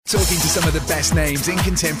Talking to some of the best names in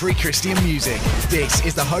contemporary Christian music. This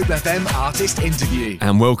is the Hope FM Artist Interview.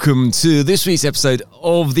 And welcome to this week's episode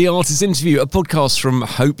of The Artist Interview, a podcast from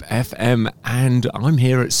Hope FM. And I'm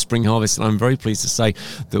here at Spring Harvest, and I'm very pleased to say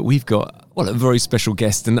that we've got a very special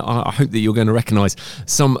guest, and I hope that you're going to recognise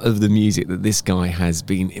some of the music that this guy has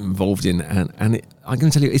been involved in. And I'm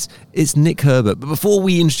going to tell you, it's Nick Herbert. But before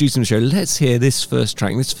we introduce him to the show, let's hear this first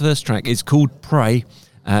track. This first track is called Pray.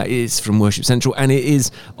 It's from Worship Central, and it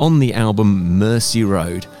is on the album Mercy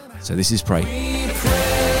Road. So this is Pray.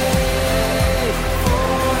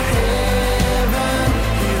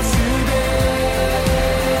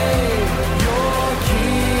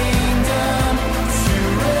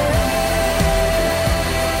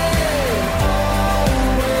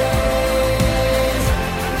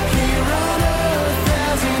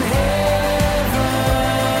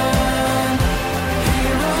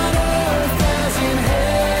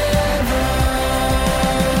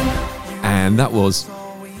 And that was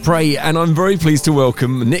Pray, and I'm very pleased to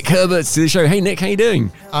welcome Nick Herbert to the show. Hey Nick, how you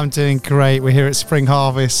doing? I'm doing great. We're here at Spring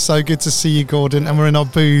Harvest. So good to see you, Gordon, and we're in our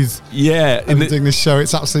booth. Yeah. And we're doing this show.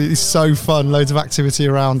 It's absolutely so fun. Loads of activity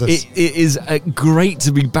around us. It is great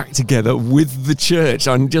to be back together with the church.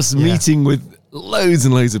 I'm just meeting with loads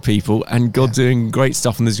and loads of people, and God doing great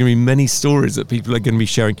stuff, and there's going to be many stories that people are going to be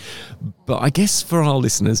sharing. But I guess for our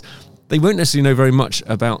listeners, they won't necessarily know very much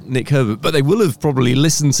about Nick Herbert, but they will have probably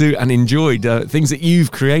listened to and enjoyed things that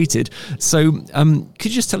you've created. So could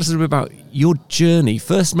you just tell us a little bit about your journey?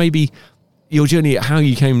 First, maybe your journey at how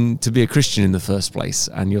you came to be a Christian in the first place,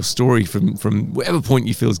 and your story from whatever point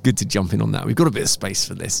you feel is good to jump in on that. We've got a bit of space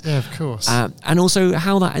for this. Yeah, of course. And also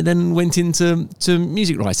how that then went into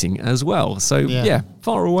music writing as well. So,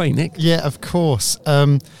 far away, Nick. Yeah, of course.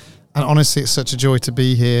 And honestly, it's such a joy to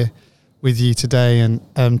be here with you today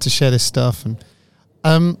and to share this stuff. And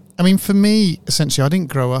I mean, for me, essentially, I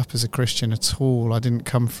didn't grow up as a Christian at all. I didn't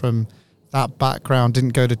come from that background,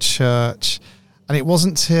 didn't go to church. And it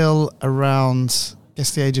wasn't till around, I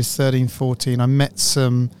guess, the age of 13, 14, I met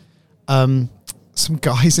some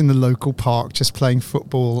guys in the local park just playing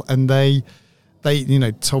football, and they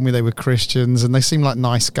told me they were Christians, and they seemed like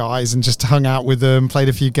nice guys, and just hung out with them, played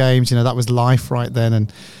a few games. That was life right then.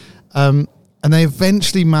 And they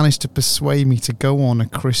eventually managed to persuade me to go on a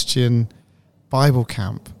Christian Bible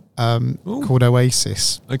camp called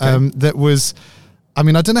Oasis. Okay. That was, I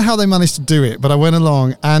don't know how they managed to do it, but I went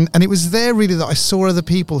along, and it was there really that I saw other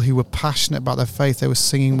people who were passionate about their faith. They were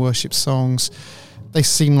singing worship songs. They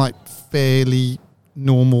seemed like fairly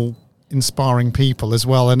normal, inspiring people as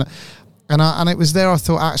well. And it was there I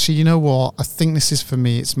thought, actually, you know what? I think this is for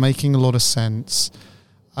me. It's making a lot of sense.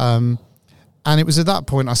 And it was at that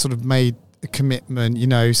point I sort of made a commitment,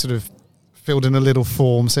 sort of filled in a little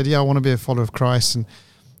form, said, I want to be a follower of Christ.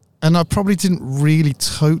 And I probably didn't really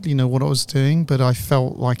totally know what I was doing, but I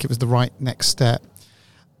felt like it was the right next step.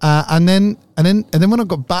 And then when I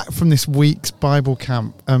got back from this week's Bible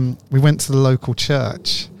camp, we went to the local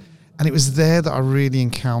church, and it was there that I really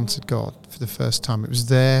encountered God for the first time. It was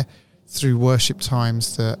there through worship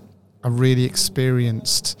times that I really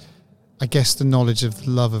experienced, I guess, the knowledge of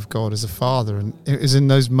the love of God as a father. And it was in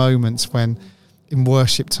those moments when, in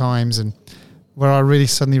worship times, and where I really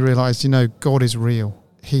suddenly realized, God is real.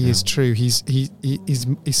 He is true. He's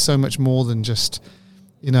so much more than just,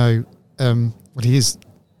 he is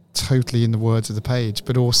totally in the words of the page,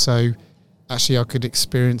 but also actually I could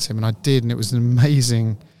experience him, and I did. And it was an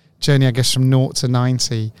amazing journey, I guess, from 0 to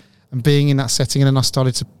 90, and being in that setting. And then I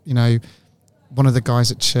started to, one of the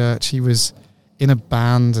guys at church, he was in a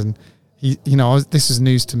band, and this was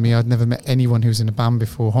news to me. I'd never met anyone who was in a band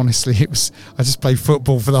before. Honestly, I just played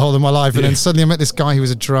football for the whole of my life. And then suddenly I met this guy who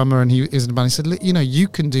was a drummer, and he was in a band. He said, you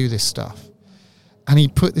can do this stuff. And he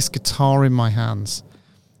put this guitar in my hands,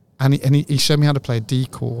 and he showed me how to play a D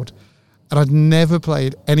chord. And I'd never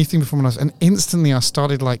played anything before in my life. And instantly I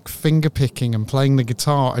started like finger picking and playing the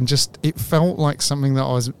guitar, and just, it felt like something that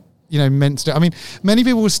I was, meant to do. Many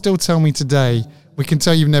people will still tell me today, we can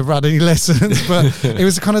tell you've never had any lessons, but it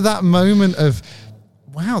was kind of that moment of,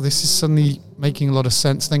 wow, this is suddenly making a lot of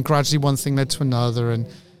sense. Then gradually one thing led to another, and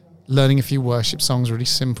learning a few worship songs, really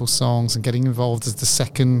simple songs, and getting involved as the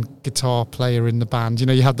second guitar player in the band.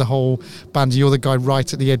 You had the whole band, you're the guy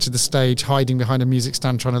right at the edge of the stage, hiding behind a music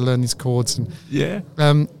stand, trying to learn these chords. And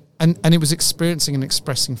and it was experiencing and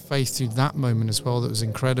expressing faith through that moment as well that was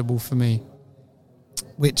incredible for me,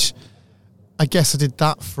 which I guess I did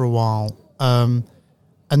that for a while.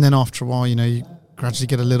 And then after a while, you gradually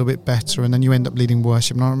get a little bit better, and then you end up leading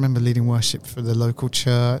worship. And I remember leading worship for the local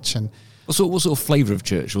church. And what sort of flavour of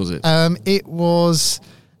church was it? It was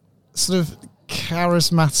sort of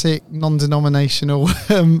charismatic, non-denominational,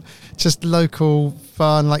 just local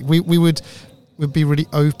fun. Like we would be really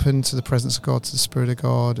open to the presence of God, to the Spirit of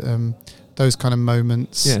God, those kind of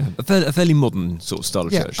moments. Yeah, a fairly modern sort of style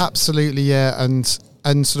of church. Yeah, absolutely, yeah.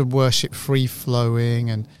 And sort of worship free-flowing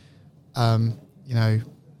and,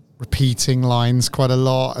 repeating lines quite a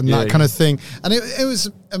lot and that kind of thing. And it was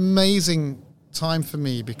an amazing time for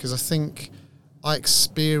me because I think I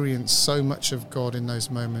experienced so much of God in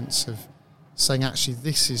those moments of saying, actually,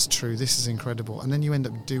 this is true, this is incredible. And then you end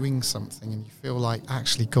up doing something and you feel like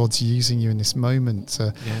actually God's using you in this moment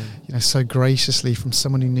to, so graciously, from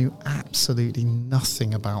someone who knew absolutely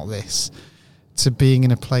nothing about this to being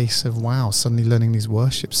in a place of, wow, suddenly learning these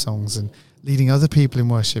worship songs and leading other people in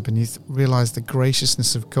worship. And you realize the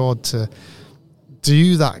graciousness of God to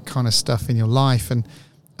do that kind of stuff in your life. And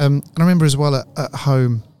I remember as well at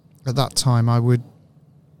home at that time, I would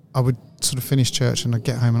sort of finish church and I'd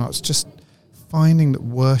get home and I was just finding that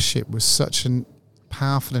worship was such a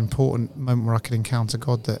powerful, important moment where I could encounter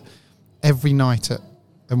God, that every night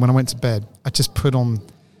and when I went to bed, I just put on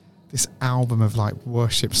this album of like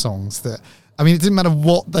worship songs that, I mean, it didn't matter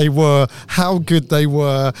what they were, how good they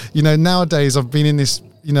were. Nowadays I've been in this,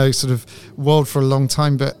 sort of world for a long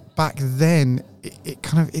time, but back then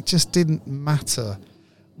it just didn't matter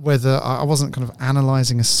whether I wasn't kind of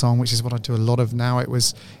analysing a song, which is what I do a lot of now. It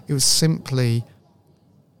was simply,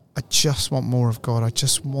 I just want more of God. I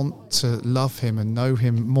just want to love him and know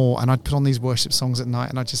him more. And I'd put on these worship songs at night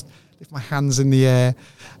and I just lift my hands in the air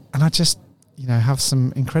and I just, have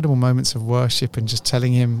some incredible moments of worship and just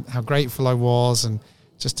telling him how grateful I was and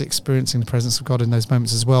just experiencing the presence of God in those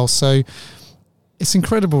moments as well. So it's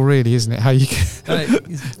incredible, really, isn't it? How you can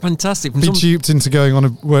it's fantastic. be duped into going on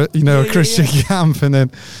a Christian camp and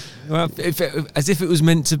then... Well, as if it was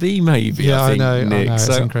meant to be, maybe. Yeah, I think, I know. Nick.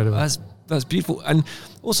 It's incredible. That's beautiful. And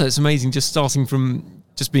also it's amazing just starting from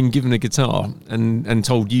just being given a guitar and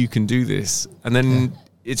told you can do this. And then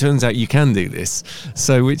it turns out you can do this.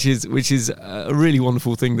 So which is a really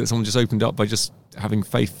wonderful thing that someone just opened up by just having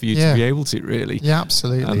faith for you to be able to, really. Yeah,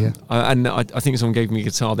 absolutely. I think if someone gave me a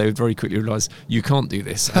guitar, they would very quickly realise you can't do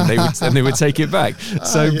this, and they would take it back.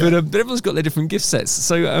 So, but everyone's got their different gift sets.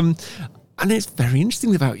 So, and it's very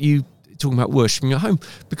interesting about you talking about worshipping at home,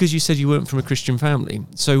 because you said you weren't from a Christian family.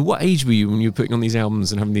 So, what age were you when you were putting on these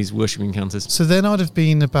albums and having these worship encounters? So then I'd have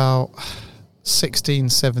been about 16,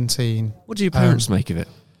 17. What do your parents make of it?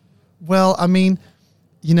 Well, I mean,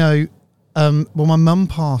 my mum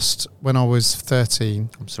passed when I was 13.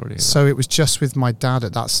 I'm sorry to hear so it was just with my dad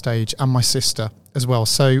at that stage and my sister as well.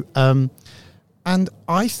 So, and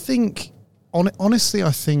I think, honestly,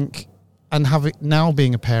 and now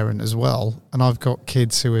being a parent as well, and I've got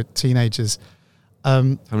kids who are teenagers. How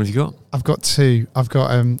many have you got? I've got two. I've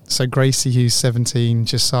got so Gracie, who's 17,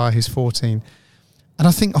 Josiah, who's 14. And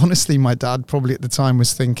I think, honestly, my dad probably at the time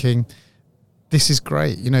was thinking, this is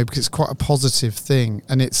great, because it's quite a positive thing.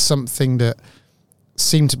 And it's something that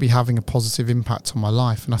seemed to be having a positive impact on my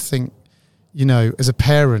life. And I think, as a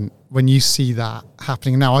parent, when you see that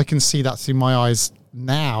happening now, I can see that through my eyes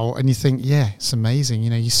now. And you think, yeah, it's amazing.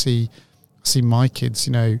 You see my kids,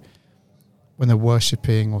 when they're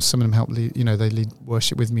worshipping, or some of them help lead, they lead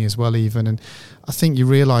worship with me as well even. And I think you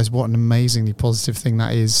realise what an amazingly positive thing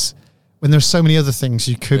that is, when there's so many other things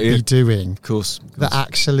you could be doing. Of course. That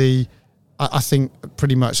actually, I think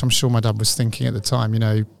pretty much, I'm sure my dad was thinking at the time,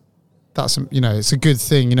 that's, it's a good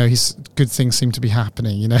thing, good things seem to be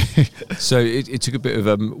happening, So it took a bit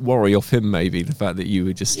of worry off him, maybe, the fact that you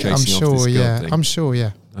were just chasing after this God thing. I'm sure,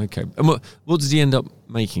 yeah. Okay. And what did he end up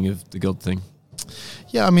making of the God thing?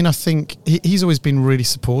 Yeah, I mean, I think he's always been really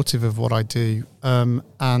supportive of what I do.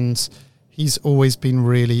 And he's always been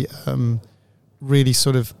really, really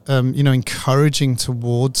sort of, encouraging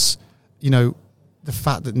towards, the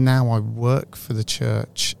fact that now I work for the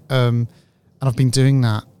church. And I've been doing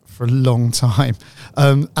that for a long time.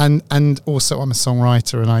 And also I'm a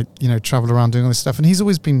songwriter and I, travel around doing all this stuff. And he's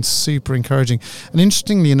always been super encouraging. And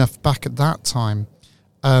interestingly enough, back at that time,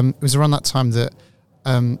 it was around that time that,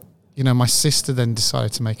 my sister then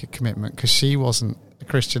decided to make a commitment because she wasn't a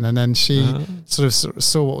Christian, and then she sort of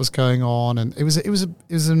saw what was going on, and it was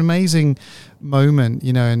an amazing moment,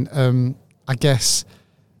 and I guess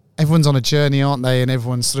everyone's on a journey, aren't they? And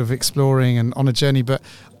everyone's sort of exploring and on a journey, but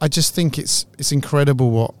I just think it's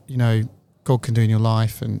incredible what God can do in your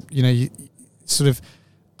life, and you sort of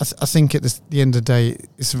I think at the end of the day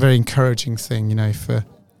it's a very encouraging thing,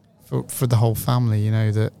 for the whole family,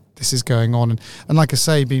 that this is going on, and like I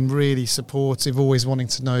say, being really supportive, always wanting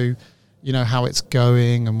to know, how it's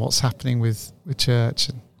going and what's happening with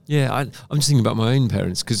church. Yeah, I'm just thinking about my own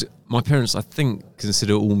parents, because my parents, I think,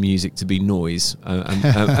 consider all music to be noise,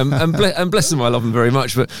 and bless them, I love them very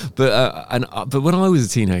much. But when I was a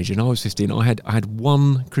teenager and I was 15, I had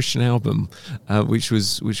one Christian album, which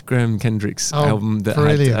Graham Kendrick's album that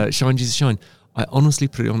had "Shine Jesus Shine." I honestly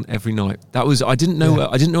put it on every night. I didn't know.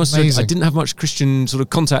 I didn't have much Christian sort of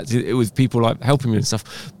contact with people like helping me and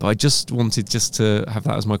stuff. But I just wanted to have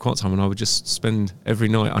that as my quiet time, and I would just spend every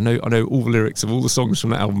night. I know all the lyrics of all the songs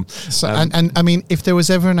from that album. So, and I mean, if there was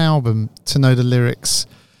ever an album to know the lyrics,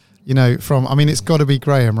 from, I mean, it's got to be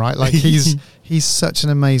Graham, right? Like he's such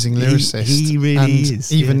an amazing lyricist. He really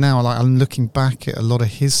is. Even now, like I'm looking back at a lot of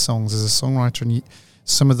his songs as a songwriter, and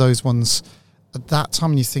some of those ones at that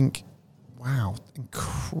time, you think, wow,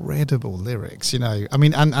 incredible lyrics, I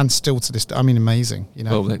mean, and still to this day, I mean, amazing,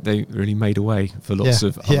 Well, they really made a way for lots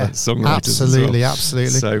of other songwriters. Absolutely.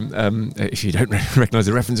 So, if you don't recognise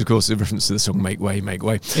the reference, of course, the reference to the song "Make Way, Make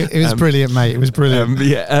Way." It was brilliant, mate. It was brilliant.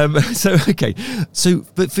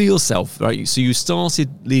 But for yourself, right? So you started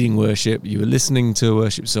leading worship. You were listening to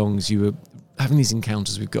worship songs. You were having these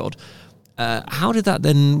encounters with God. How did that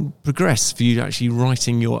then progress for you actually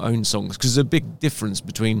writing your own songs? Because there's a big difference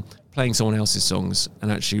between playing someone else's songs and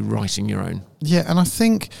actually writing your own. Yeah, and I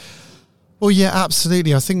think,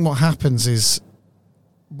 absolutely. I think what happens is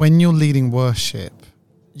when you're leading worship,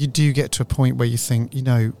 you do get to a point where you think,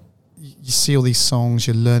 you see all these songs,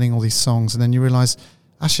 you're learning all these songs, and then you realise,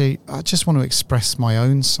 actually, I just want to express my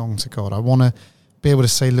own song to God. I want to be able to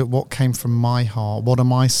say, look, what came from my heart? What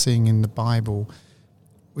am I seeing in the Bible?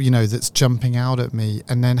 That's jumping out at me,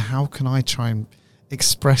 and then how can I try and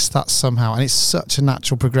express that somehow? And it's such a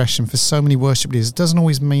natural progression for so many worship leaders. It doesn't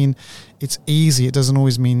always mean it's easy. It doesn't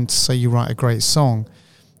always mean to say you write a great song,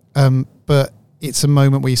 but it's a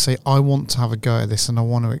moment where you say, I want to have a go at this and I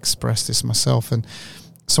want to express this myself. And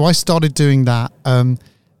so I started doing that.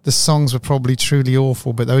 The songs were probably truly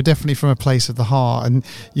awful, but they were definitely from a place of the heart. And,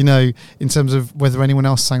 in terms of whether anyone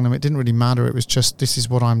else sang them, it didn't really matter. It was just, this is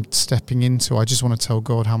what I'm stepping into. I just want to tell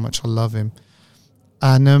God how much I love him.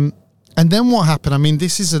 And then what happened, I mean,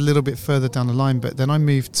 this is a little bit further down the line, but then I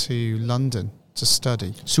moved to London to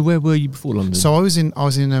study. So where were you before London? So I was in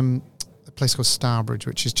a place called Stourbridge,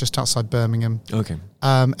 which is just outside Birmingham. Okay.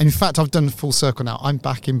 And in fact, I've done a full circle now. I'm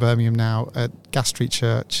back in Birmingham now at Gas Street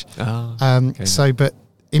Church. Okay. So, but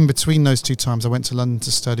in between those two times, I went to London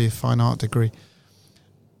to study a fine art degree.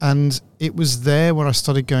 And it was there where I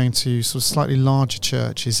started going to sort of slightly larger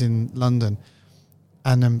churches in London,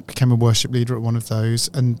 and became a worship leader at one of those.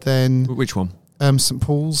 And then... Which one? St.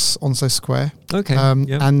 Paul's, Onslow Square. Okay.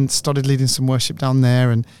 And started leading some worship down there.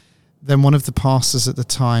 And then one of the pastors at the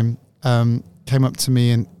time came up to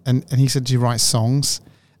me and he said, do you write songs?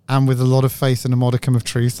 And with a lot of faith and a modicum of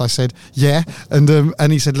truth, I said, yeah.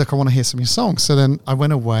 And he said, look, I want to hear some of your songs. So then I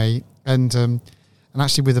went away and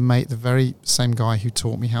actually with a mate, the very same guy who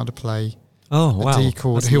taught me how to play a D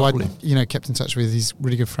chord, who I kept in touch with. He's a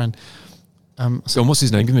really good friend. So what's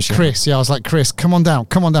his name? Give him a shout. Chris. Yeah, I was like, Chris, come on down.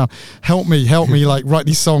 Help me, like write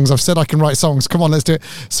these songs. I've said I can write songs. Come on, let's do it.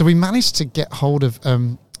 So we managed to get hold of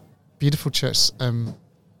beautiful church in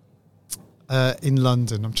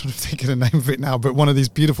London. I'm trying to think of the name of it now, but one of these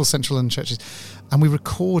beautiful central London churches. And we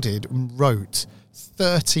recorded and wrote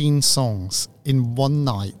 13 songs in one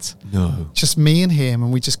night. No. Just me and him,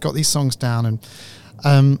 and we just got these songs down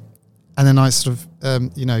and then I sort of,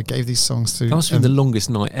 gave these songs to... That must have been the longest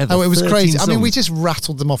night ever. Oh, it was crazy. Songs. I mean, we just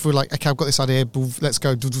rattled them off. We were like, okay, I've got this idea. Let's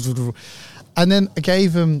go. And then I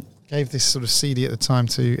gave this sort of CD at the time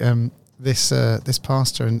to this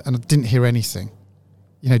pastor, and I didn't hear anything.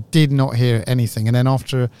 Did not hear anything. And then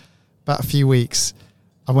after about a few weeks,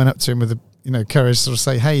 I went up to him with courage to sort of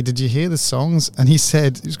say, hey, did you hear the songs? And he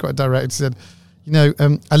was quite direct. He said,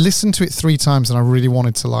 I listened to it 3 times and I really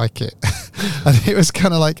wanted to like it. And it was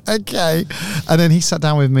kind of like, okay. And then he sat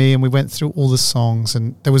down with me and we went through all the songs.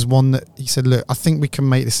 And there was one that he said, look, I think we can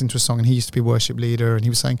make this into a song. And he used to be a worship leader. And he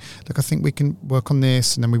was saying, look, I think we can work on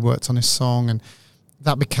this. And then we worked on his song. And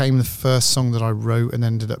that became the first song that I wrote and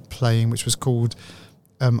ended up playing, which was called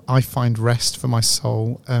I Find Rest for My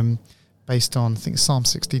Soul, based on, I think, Psalm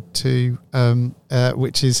 62,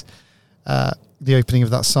 which is the opening of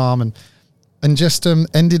that psalm. And just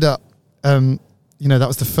ended up, that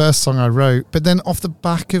was the first song I wrote. But then off the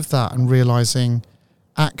back of that and realising,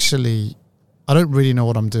 actually, I don't really know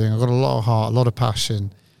what I'm doing. I've got a lot of heart, a lot of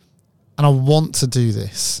passion, and I want to do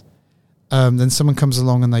this. Then someone comes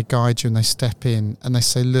along and they guide you and they step in and they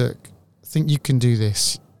say, look, I think you can do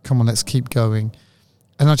this. Come on, let's keep going.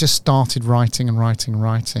 And I just started writing and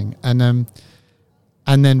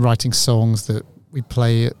then writing songs that we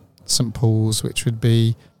play at St. Paul's, which would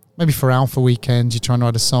be maybe for Alpha Weekend, you're trying to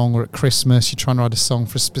write a song, or at Christmas, you're trying to write a song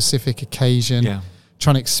for a specific occasion,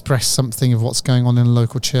 trying to express something of what's going on in a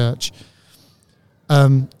local church.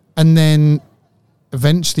 And then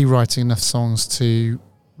eventually writing enough songs to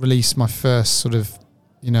release my first sort of,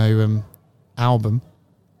 album,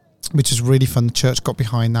 which was really fun. The church got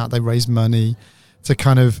behind that. They raised money to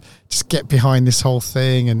kind of just get behind this whole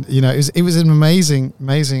thing. And, it was an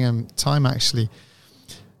amazing time, actually.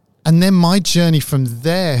 And then my journey from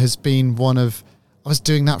there has been one of, I was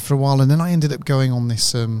doing that for a while, and then I ended up going on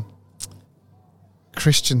this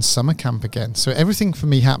Christian summer camp again. So everything for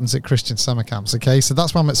me happens at Christian summer camps, okay? So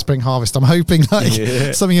that's why I'm at Spring Harvest. I'm hoping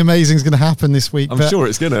something amazing is going to happen this week. I'm sure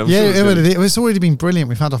it's going to. It was already been brilliant.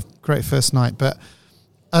 We've had a great first night. But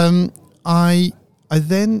I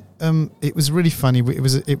then, it was really funny. It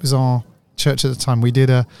was our church at the time. We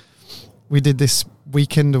did this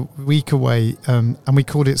weekend, a week away, and we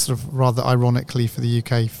called it, sort of rather ironically for the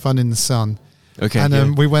UK, Fun in the Sun. Okay.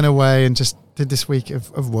 And we went away and just did this week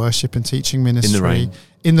of worship and teaching ministry.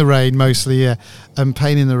 In the rain Mostly,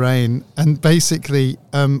 Pain in the Rain. And basically,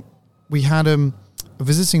 we had a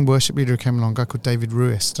visiting worship leader who came along, a guy called David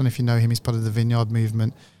Ruiz. I don't know if you know him. He's part of the Vineyard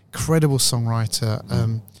movement. Incredible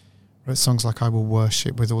songwriter. Wrote songs like I Will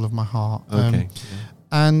Worship with All of My Heart. Okay.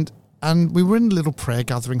 And we were in a little prayer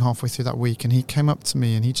gathering halfway through that week, and he came up to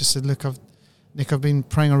me and he just said, "Look, Nick, I've been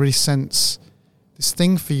praying. I really sense this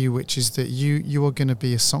thing for you, which is that you are going to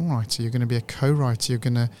be a songwriter. You're going to be a co-writer. You're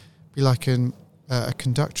going to be like a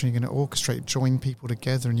conductor. You're going to orchestrate, join people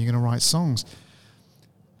together, and you're going to write songs."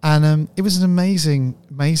 And it was an amazing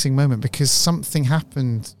moment, because something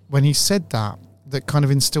happened when he said that kind of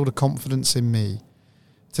instilled a confidence in me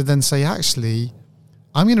to then say, actually,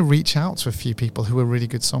 I'm going to reach out to a few people who are really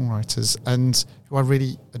good songwriters and who I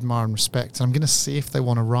really admire and respect. And I'm going to see if they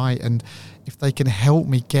want to write and if they can help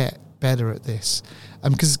me get better at this.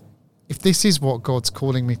 Because if this is what God's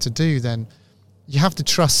calling me to do, then you have to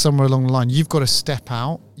trust somewhere along the line. You've got to step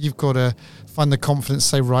out. You've got to find the confidence,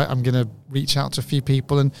 say, right, I'm going to reach out to a few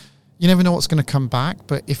people. And you never know what's going to come back.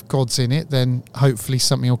 But if God's in it, then hopefully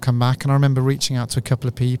something will come back. And I remember reaching out to a couple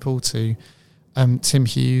of people, to Tim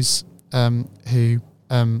Hughes, who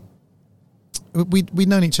we'd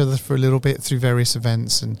known each other for a little bit through various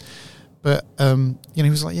events, but he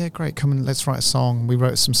was like, yeah, great, come and let's write a song. We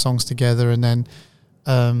wrote some songs together, and then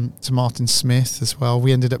to Martin Smith as well.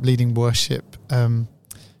 We ended up leading worship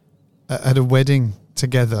at a wedding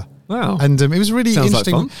together. Wow. And it was really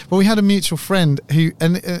interesting. Like fun. Well, we had a mutual friend who,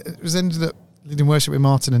 and it was ended up leading worship with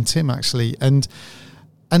Martin and Tim, actually. And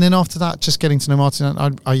then after that, just getting to know Martin,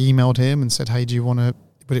 I emailed him and said, hey,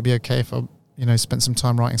 would it be okay if I, spent some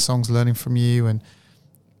time writing songs, learning from you? And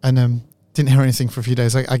didn't hear anything for a few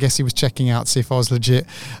days. I guess he was checking out to see if I was legit.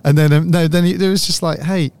 And then, it was just like,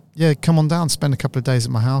 hey, yeah, come on down, spend a couple of days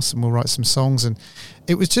at my house and we'll write some songs. And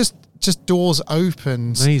it was just doors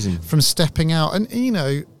opened. Amazing. From stepping out. And,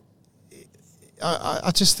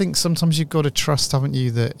 I just think sometimes you've got to trust, haven't you,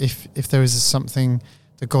 that if there is something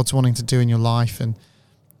that God's wanting to do in your life, and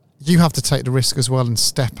you have to take the risk as well and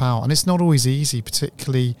step out. And it's not always easy,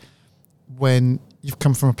 particularly when you've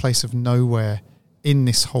come from a place of nowhere in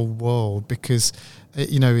this whole world, because,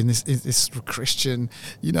 in this Christian,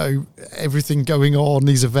 everything going on,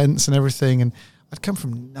 these events and everything. And I'd come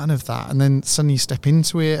from none of that. And then suddenly you step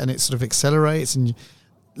into it and it sort of accelerates and you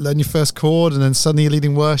learn your first chord, and then suddenly you're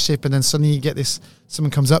leading worship, and then suddenly you get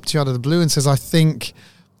someone comes up to you out of the blue and says, I think,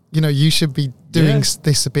 you should be doing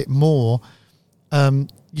this a bit more.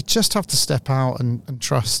 You just have to step out and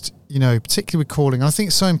trust, particularly with calling. I think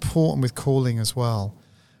it's so important with calling as well.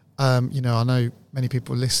 I know many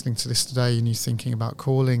people are listening to this today and you're thinking about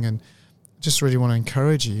calling, and just really want to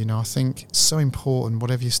encourage you. I think it's so important,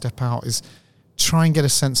 whatever you step out, is try and get a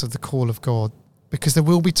sense of the call of God, because there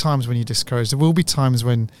will be times when you're discouraged. There will be times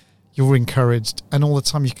when you're encouraged, and all the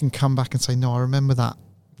time you can come back and say, no, I remember that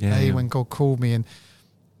day when God called me. And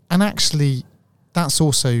actually, that's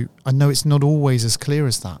also, I know it's not always as clear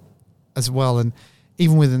as that as well. And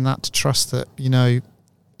even within that, to trust that,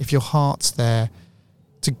 if your heart's there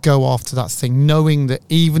to go after that thing, knowing that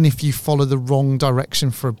even if you follow the wrong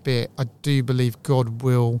direction for a bit, I do believe God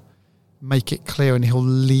will make it clear, and he'll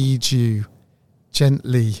lead you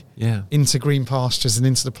gently into green pastures and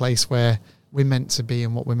into the place where we're meant to be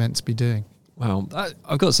and what we're meant to be doing. Wow,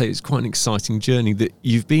 I've got to say, it's quite an exciting journey that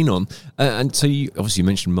you've been on. And so you obviously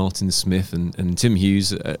mentioned Martin Smith and Tim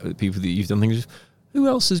Hughes, people that you've done things with. Who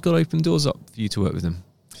else has got open doors up for you to work with them?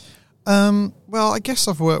 Well, I guess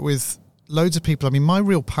I've worked with loads of people. I mean, my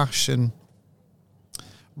real passion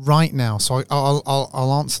right now, so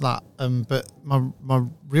I'll answer that. But my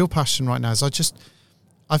real passion right now is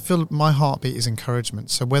I feel my heartbeat is encouragement.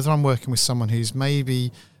 So whether I'm working with someone who's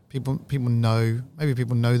maybe people know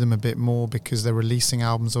them a bit more because they're releasing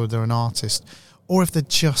albums or they're an artist, or if they're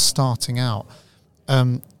just starting out,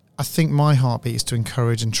 I think my heartbeat is to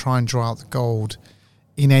encourage and try and draw out the gold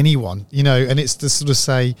in anyone, and it's to sort of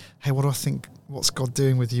say, hey, what do I think, what's God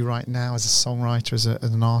doing with you right now as a songwriter, as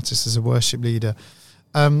an artist, as a worship leader?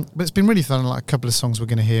 But it's been really fun. Like a couple of songs we're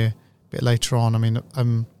going to hear a bit later on. I mean,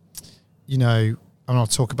 I'll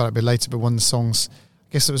talk about it a bit later, but one of the songs,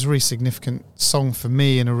 I guess it was a really significant song for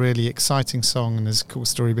me and a really exciting song, and there's a cool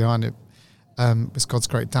story behind it, was God's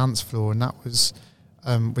Great Dance Floor, and that was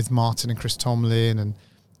with Martin and Chris Tomlin, and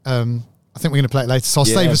I think we're going to play it later, so I'll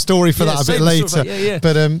save a story for that a bit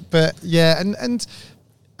later. But yeah, and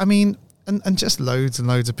I mean, and just loads and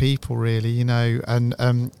loads of people really,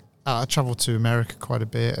 and I travelled to America quite a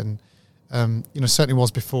bit, and certainly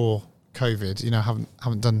was before COVID.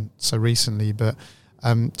 Haven't done so recently, but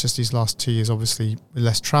just these last 2 years, obviously with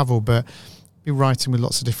less travel, but be writing with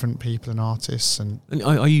lots of different people and artists. And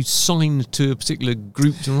are you signed to a particular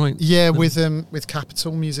group to write? Yeah, with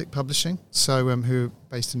Capitol Music Publishing, so who are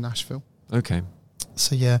based in Nashville. Okay.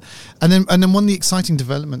 So yeah, and then one of the exciting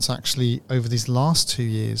developments actually over these last 2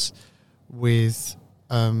 years with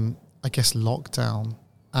I guess lockdown,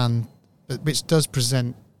 and which does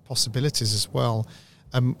present possibilities as well,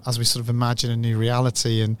 as we sort of imagine a new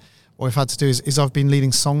reality. And what we've had to do is I've been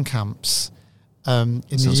leading song camps in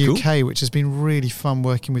the UK, cool. Which has been really fun,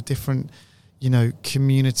 working with different,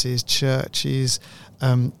 communities, churches,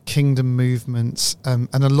 kingdom movements, and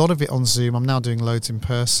a lot of it on Zoom. I'm now doing loads in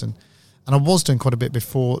person, and I was doing quite a bit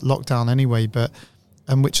before lockdown anyway, but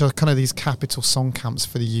which are kind of these capital song camps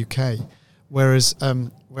for the UK, whereas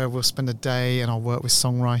where we'll spend a day and I'll work with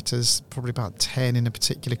songwriters, probably about 10 in a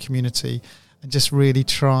particular community, and just really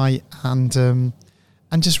try and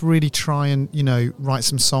write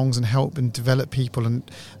some songs and help and develop people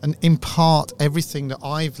and impart everything that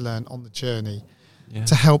I've learned on the journey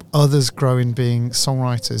to help others grow in being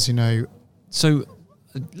songwriters, So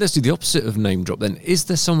let's do the opposite of name drop then. Is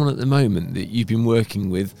there someone at the moment that you've been working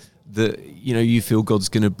with that, you feel God's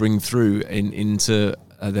going to bring through into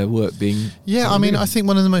their work being... Yeah, I mean, I think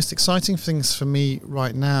one of the most exciting things for me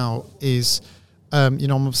right now is...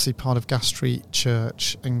 I'm obviously part of Gas Street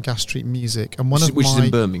Church and Gas Street Music, and which is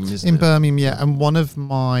in Birmingham, isn't it? In Birmingham, yeah. And one of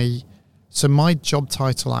my job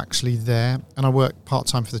title actually there, and I work part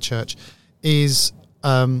time for the church, is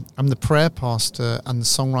I'm the prayer pastor and the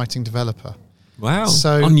songwriting developer. Wow,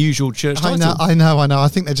 so unusual church title. I know. I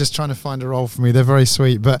think they're just trying to find a role for me. They're very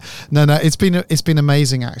sweet, but no, it's been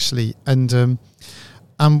amazing actually. And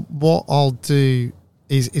what I'll do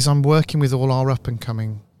is I'm working with all our up and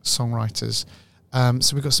coming songwriters.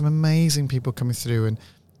 So we've got some amazing people coming through, and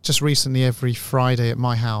just recently every Friday at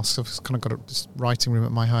my house, I've kind of got this writing room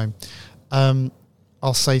at my home,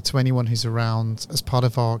 I'll say to anyone who's around as part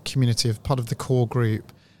of our community, part of the core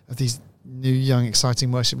group of these new, young,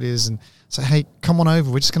 exciting worship leaders, and say, hey, come on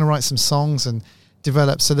over, we're just going to write some songs and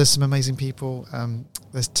develop. So there's some amazing people.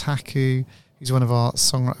 There's Taku, who's one of our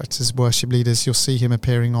songwriters, worship leaders. You'll see him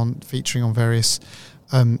featuring on various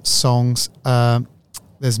songs.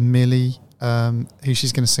 There's Millie, who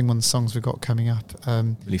she's going to sing one of the songs we've got coming up.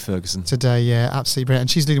 Millie Ferguson. Today, yeah, absolutely brilliant. And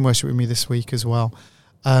she's leading worship with me this week as well.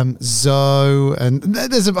 Zoe, and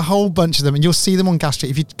there's a whole bunch of them, and you'll see them on Gas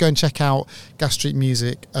Street. If you go and check out Gas Street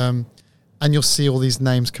Music, and you'll see all these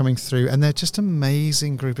names coming through, and they're just an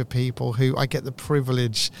amazing group of people who I get the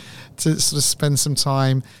privilege to sort of spend some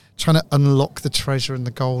time trying to unlock the treasure and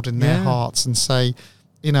the gold in their hearts, and say,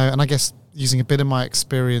 and I guess using a bit of my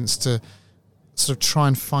experience to sort of try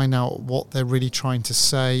and find out what they're really trying to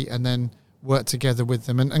say, and then work together with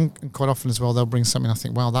them. And quite often as well, they'll bring something I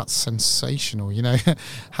think, wow, that's sensational,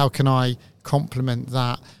 how can I complement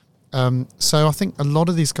that? So I think a lot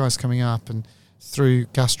of these guys coming up and through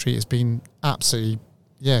Gas Street has been absolutely,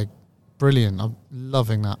 brilliant. I'm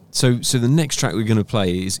loving that. So the next track we're going to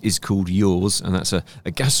play is called Yours, and that's a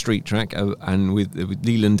Gas Street track, and with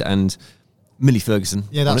Leland and Millie Ferguson.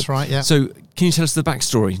 Yeah, that's right, yeah. So can you tell us the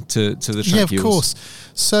backstory to the track? Yeah, of course.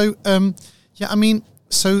 So,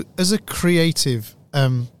 so as a creative,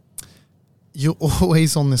 you're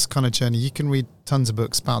always on this kind of journey. You can read tons of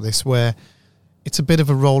books about this where it's a bit of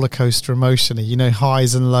a roller coaster emotionally,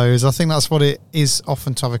 highs and lows. I think that's what it is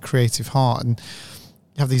often to have a creative heart. And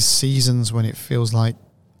you have these seasons when it feels like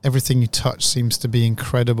everything you touch seems to be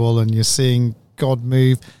incredible and you're seeing God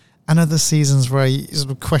move. And other seasons where you're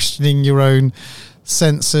sort of questioning your own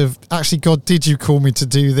sense of, actually, God, did you call me to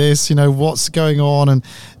do this? What's going on? And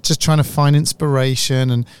just trying to find inspiration.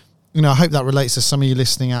 And, I hope that relates to some of you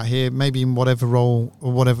listening out here, maybe in whatever role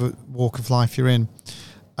or whatever walk of life you're in.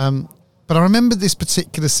 But I remember this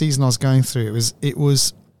particular season I was going through. It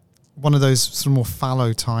was one of those sort of more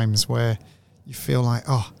fallow times where you feel like,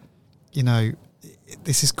 oh, you know,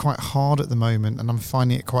 this is quite hard at the moment, and I'm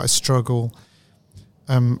finding it quite a struggle.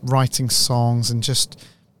 Writing songs and just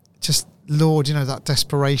Lord, you know, that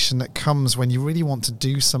desperation that comes when you really want to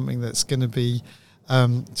do something that's going to be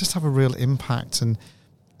just have a real impact, and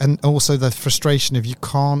also the frustration of you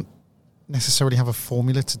can't necessarily have a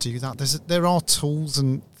formula to do that. There are tools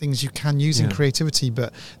and things you can use in creativity,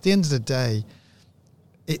 but at the end of the day,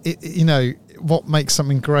 it you know, what makes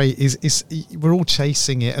something great is we're all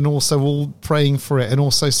chasing it and also all praying for it and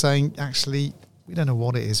also saying, actually, we don't know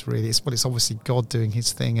what it is really. It's obviously God doing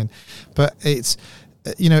his thing. But it's,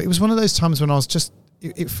 you know, it was one of those times when I was just,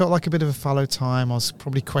 it felt like a bit of a fallow time. I was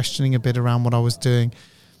probably questioning a bit around what I was doing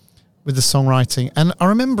with the songwriting. And I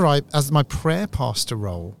remember as my prayer pastor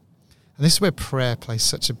role, and this is where prayer plays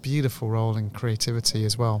such a beautiful role in creativity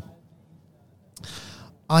as well.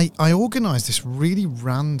 I organised this really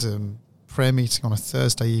random prayer meeting on a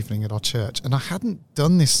Thursday evening at our church, and I hadn't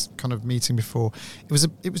done this kind of meeting before. It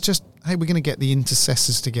was just, hey, we're going to get the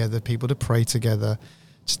intercessors together, people to pray together,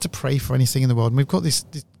 just to pray for anything in the world. And we've got this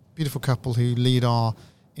beautiful couple who lead our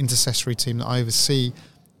intercessory team that I oversee.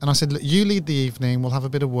 And I said, look, you lead the evening, we'll have a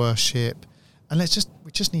bit of worship, and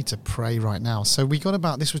we just need to pray right now. So we got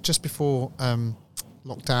this was just before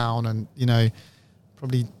lockdown, and, you know,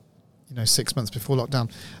 probably, 6 months before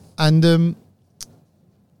lockdown. And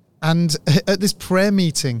at this prayer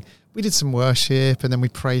meeting, we did some worship, and then we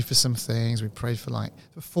prayed for some things. We prayed for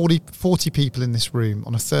 40 people in this room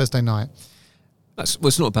on a Thursday night.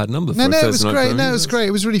 It's not a bad number for a Thursday it was night. Great. No, it was great.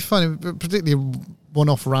 It was really fun. It was particularly a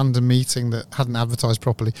one-off random meeting that hadn't advertised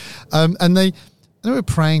properly. And they were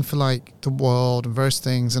praying for the world and various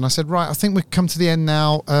things. And I said, right, I think we've come to the end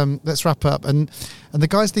now. Let's wrap up. And the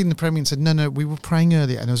guys leading the prayer meeting said, no, we were praying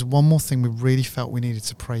earlier, and there was one more thing we really felt we needed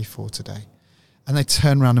to pray for today. And they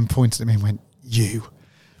turned around and pointed at me and went, you.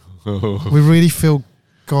 We really feel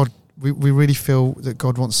God. We really feel that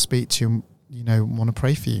God wants to speak to you and, want to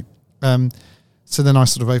pray for you. So then I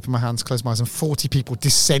sort of opened my hands, closed my eyes, and 40 people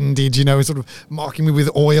descended, sort of marking me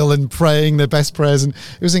with oil and praying their best prayers. And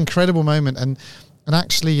it was an incredible moment. And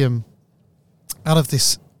actually, out of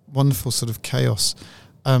this wonderful sort of chaos,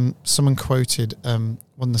 someone quoted one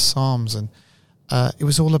of the Psalms, and it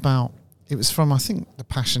was all about, it was from, I think, the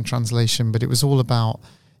Passion Translation, but it was all about,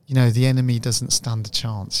 the enemy doesn't stand a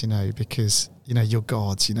chance, because, you're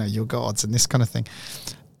God's, you're God's, and this kind of thing.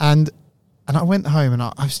 And I went home, and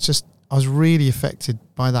I was really affected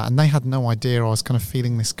by that. And they had no idea I was kind of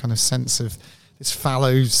feeling this kind of sense of this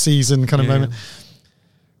fallow season kind of moment.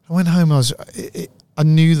 I went home, I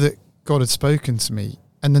knew that God had spoken to me.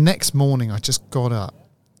 And the next morning I just got up,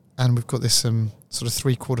 and we've got this sort of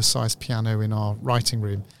 3/4 size piano in our writing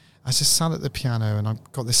room. I just sat at the piano, and I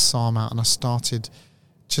got this psalm out, and I started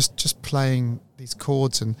just playing these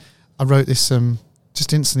chords. And I wrote this,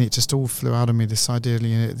 just instantly, it just all flew out of me, this idea,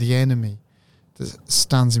 the enemy that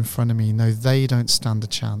stands in front of me, no, they don't stand a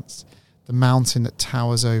chance. The mountain that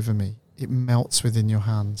towers over me, it melts within your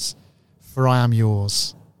hands. For I am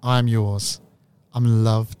yours. I am yours. I'm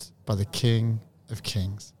loved by the King of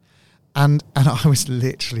Kings. And I was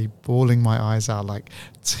literally bawling my eyes out,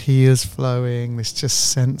 tears flowing, this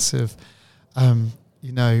just sense of,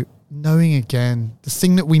 knowing again, the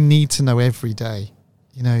thing that we need to know every day,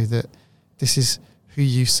 that this is who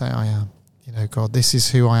you say I am. God, this is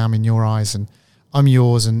who I am in your eyes, and I'm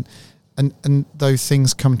yours. And those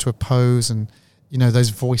things come to oppose, and, those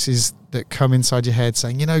voices that come inside your head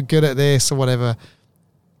saying, good at this or whatever.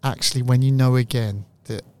 Actually, when you know again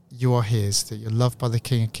that you are his, that you're loved by the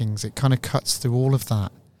King of Kings, it kind of cuts through all of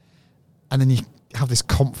that. And then you have this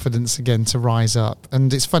confidence again to rise up.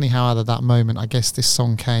 And it's funny how out of that moment, I guess this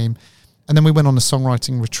song came. And then we went on a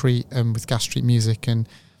songwriting retreat with Gas Street Music, and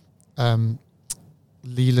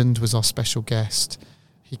Leland was our special guest.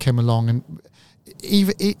 He came along, and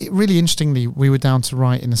really interestingly, we were down to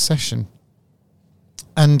write in a session.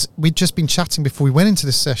 And we'd just been chatting before we went into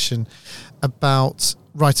this session about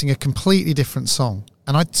writing a completely different song.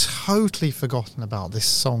 And I'd totally forgotten about this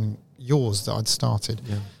song, Yours, that I'd started.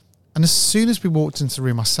 Yeah. And as soon as we walked into the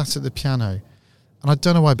room, I sat at the piano, and I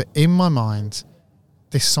don't know why, but in my mind,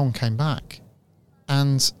 this song came back.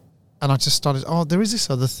 And I just started, there is this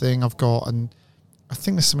other thing I've got, and I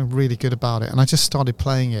think there's something really good about it. And I just started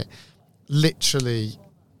playing it. Literally,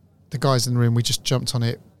 the guys in the room, we just jumped on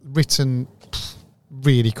it, written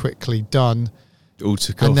really quickly, done. All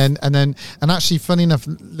took off. And actually, funny enough,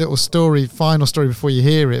 final story before you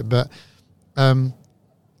hear it, but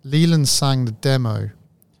Leland sang the demo,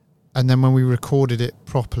 And then when we recorded it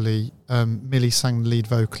properly, Millie sang the lead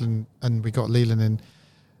vocal and we got Leland in.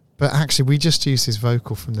 But actually, we just used his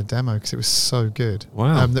vocal from the demo because it was so good.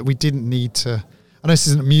 Wow. That we didn't need to... I know this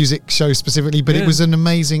isn't a music show specifically, but it was an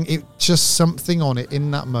amazing... just something on it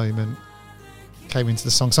in that moment came into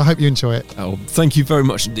the song. So I hope you enjoy it. Oh, thank you very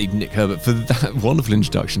much indeed, Nick Herbert, for that wonderful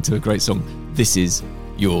introduction to a great song. This is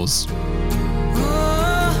Yours.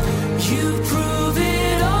 You prove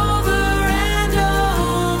it over and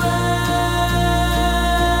over.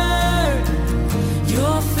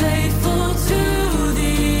 You're faithful to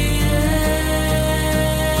the end.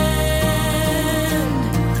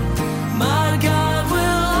 My God will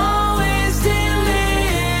always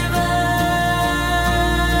deliver.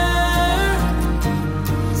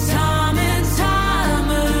 Time and time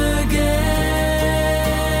again.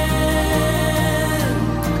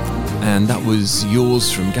 And that was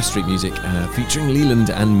Yours from Gas Street Music, featuring Leland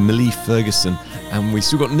and Millie Ferguson. And we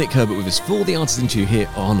still got Nick Herbert with us for the Artist Interview here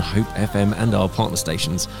on Hope FM and our partner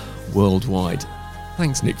stations worldwide.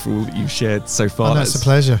 Thanks, Nick, for all that you've shared so far. Oh, no, it's a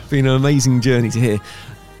pleasure. It's been an amazing journey to hear.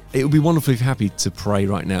 It would be wonderful if you're happy to pray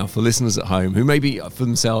right now for listeners at home who maybe for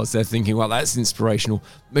themselves they're thinking, well, that's inspirational.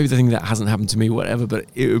 Maybe they think that hasn't happened to me, whatever. But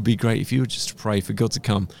it would be great if you were just to pray for God to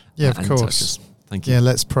come. Yeah, of and course. touch us. Thank you. Yeah,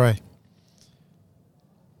 let's pray.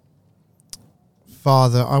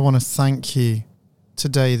 Father, I want to thank you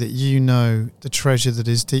today that you know the treasure that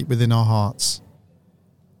is deep within our hearts.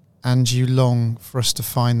 And you long for us to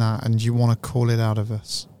find that and you want to call it out of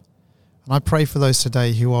us. And I pray for those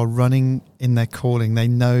today who are running in their calling. They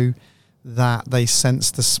know that they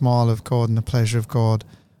sense the smile of God and the pleasure of God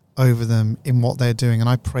over them in what they're doing. And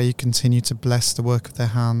I pray you continue to bless the work of their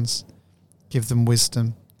hands, give them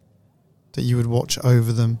wisdom, that you would watch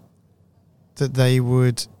over them, that they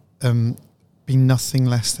would be nothing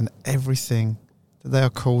less than everything that they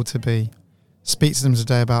are called to be. Speak to them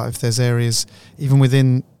today about if there's areas, even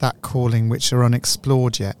within that calling, which are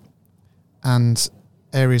unexplored yet, and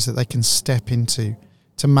areas that they can step into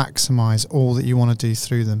to maximize all that you want to do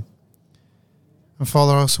through them. And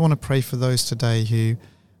Father, I also want to pray for those today who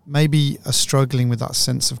maybe are struggling with that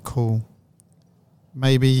sense of call,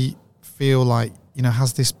 maybe feel like,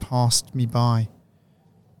 has this passed me by?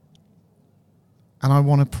 And I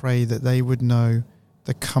want to pray that they would know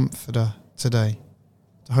the Comforter today,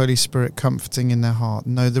 the Holy Spirit comforting in their heart,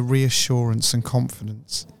 know the reassurance and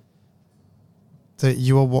confidence that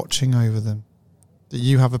you are watching over them, that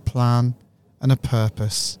you have a plan and a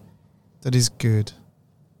purpose that is good.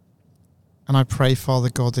 And I pray,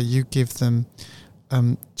 Father God, that you give them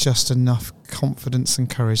just enough confidence and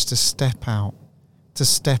courage to step out, to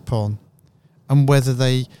step on, and whether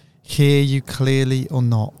they hear you clearly or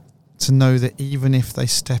not, to know that even if they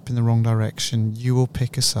step in the wrong direction, you will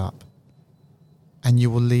pick us up and you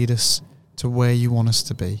will lead us to where you want us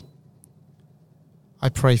to be. I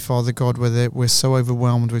pray, Father God, whether we're so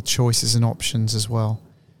overwhelmed with choices and options as well,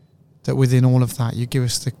 that within all of that, you give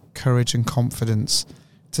us the courage and confidence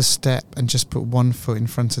to step and just put one foot in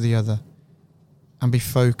front of the other and be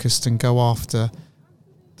focused and go after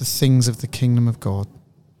the things of the kingdom of God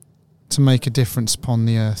to make a difference upon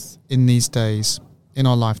the earth in these days, in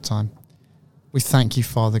our lifetime. We thank you,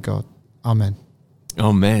 Father God. Amen.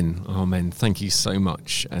 Amen. Amen. Thank you so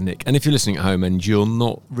much, Nick. And if you're listening at home and you're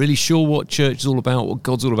not really sure what church is all about, what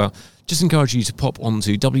God's all about, just encourage you to pop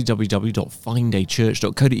onto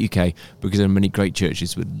www.findachurch.co.uk because there are many great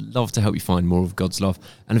churches who would love to help you find more of God's love.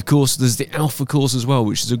 And of course, there's the Alpha course as well,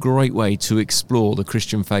 which is a great way to explore the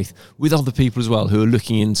Christian faith with other people as well who are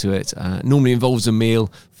looking into it. Normally involves a meal,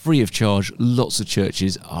 free of charge. Lots of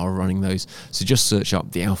churches are running those. So just search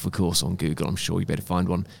up the Alpha course on Google. I'm sure you better find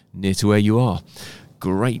one near to where you are.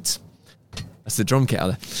 Great. That's the drum kit out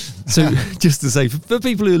there. So just to say, for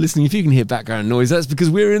people who are listening, if you can hear background noise, that's because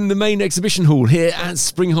we're in the main exhibition hall here at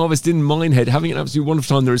Spring Harvest in Minehead, having an absolutely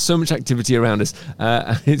wonderful time. There is so much activity around us.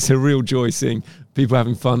 It's a real joy seeing people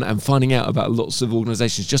having fun and finding out about lots of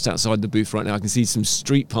organisations just outside the booth right now. I can see some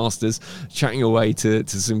street pastors chatting away to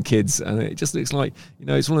some kids, and it just looks like,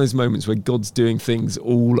 it's one of those moments where God's doing things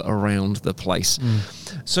all around the place.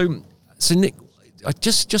 So Nick,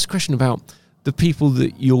 just a question about the people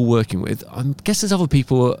that you're working with. I guess there's other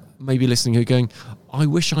people maybe listening who are going, I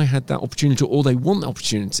wish I had that opportunity, or they want the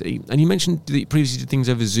opportunity. And you mentioned that you previously did things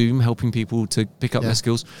over Zoom, helping people to pick up their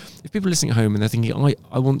skills. If people are listening at home and they're thinking,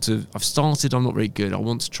 I've started, I'm not very good, I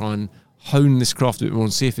want to try and hone this craft a bit more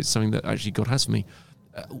and see if it's something that actually God has for me.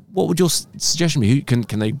 What would your suggestion be? Can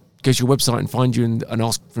they go to your website and find you and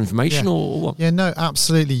ask for information or what? Yeah, no,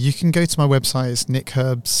 absolutely. You can go to my website. It's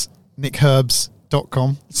nickherbs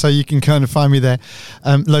nickherbs.com, so you can kind of find me there.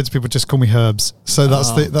 Loads of people just call me Herbs, so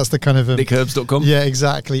that's the kind of nickherbs.com. Yeah,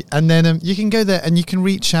 exactly. And then you can go there and you can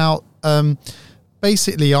reach out.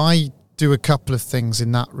 Basically, I do a couple of things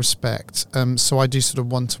in that respect. So I do sort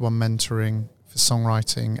of one-to-one mentoring for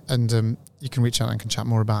songwriting, and you can reach out and can chat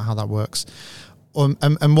more about how that works.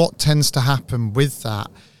 And what tends to happen with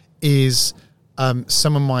that is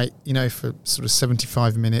someone might, for sort of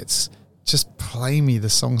 75 minutes, just play me the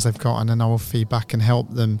songs they've got, and then I will feedback and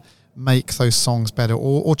help them make those songs better,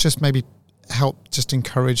 or just maybe help just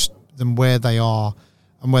encourage them where they are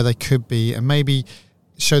and where they could be, and maybe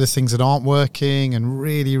show the things that aren't working, and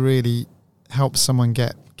really, really help someone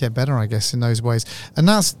get better, I guess, in those ways. And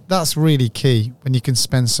that's really key when you can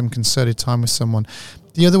spend some concerted time with someone.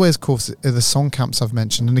 The other way, of course, are the song camps I've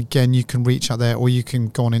mentioned. And again, you can reach out there, or you can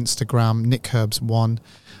go on Instagram, nickherbs1,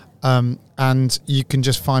 and you can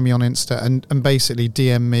just find me on Insta and basically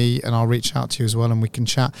DM me, and I'll reach out to you as well, and we can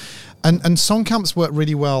chat. And song camps work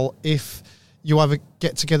really well if you either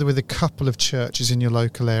get together with a couple of churches in your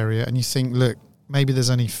local area, and you think, look, maybe there's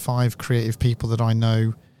only 5 creative people that I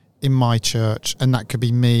know in my church, and that could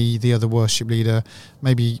be me, the other worship leader,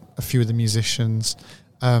 maybe a few of the musicians,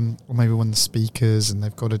 or maybe one of the speakers, and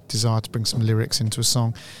they've got a desire to bring some lyrics into a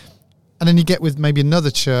song. And then you get with maybe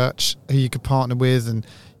another church who you could partner with and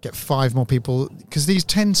get 5 more people, because these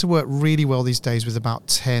tend to work really well these days with about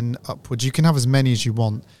 10 upwards. You can have as many as you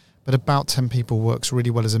want, but about 10 people works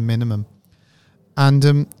really well as a minimum.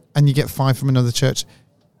 And you get 5 from another church.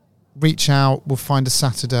 Reach out, we'll find a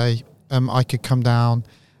Saturday. I could come down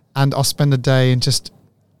and I'll spend a day and just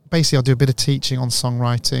basically I'll do a bit of teaching on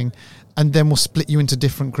songwriting, and then we'll split you into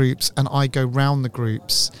different groups, and I go round the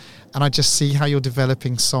groups and I just see how you're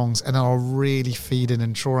developing songs, and I'll really feed in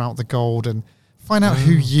and draw out the gold and find out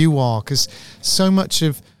who you are, because so much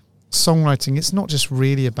of songwriting, it's not just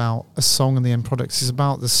really about a song and the end product. It's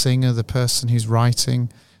about the singer, the person who's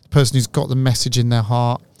writing, the person who's got the message in their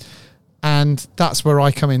heart. And that's where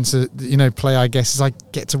I come into, play, I guess, is I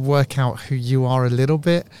get to work out who you are a little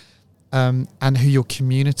bit, and who your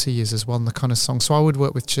community is as well, and the kind of song. So I would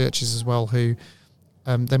work with churches as well who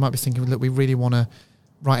they might be thinking, look, we really want to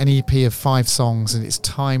write an EP of 5 songs, and it's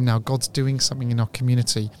time now. God's doing something in our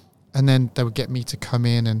community. And then they would get me to come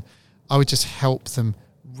in, and I would just help them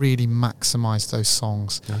really maximize those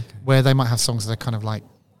songs, where they might have songs that are kind of like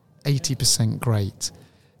 80% great.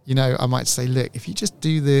 I might say, look, if you just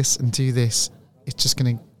do this and do this, it's just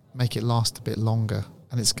going to make it last a bit longer,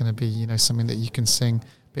 and it's going to be, something that you can sing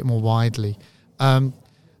a bit more widely.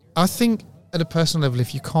 I think at a personal level,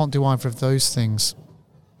 if you can't do either of those things,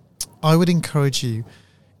 I would encourage you,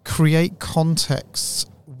 create contexts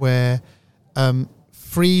where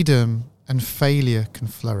freedom and failure can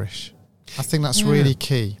flourish. I think that's really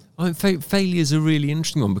key. Failure is a really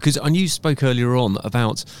interesting one, because and you spoke earlier on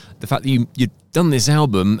about the fact that you'd done this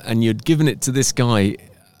album and you'd given it to this guy.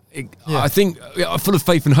 I think full of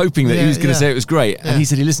faith and hoping that he was going to say it was great, and he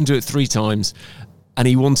said he listened to it 3 times and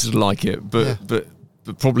he wanted to like it, but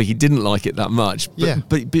probably he didn't like it that much.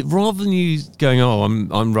 But rather than you going, oh,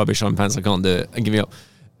 I'm rubbish, I'm pants, I can't do it, and giving up,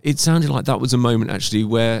 it sounded like that was a moment actually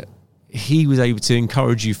where he was able to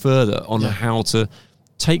encourage you further on how to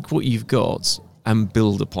take what you've got and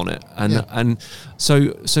build upon it. And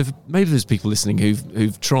so maybe there's people listening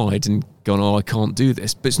who've tried and gone, oh, I can't do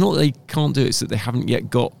this. But it's not that they can't do it, it's that they haven't yet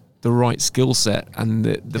got the right skill set and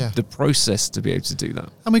the process to be able to do that.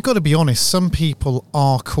 And we've got to be honest, some people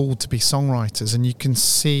are called to be songwriters, and you can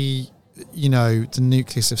see, the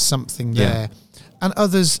nucleus of something there. And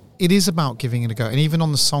others, it is about giving it a go. And even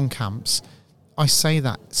on the song camps, I say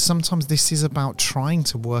that sometimes this is about trying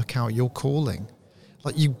to work out your calling.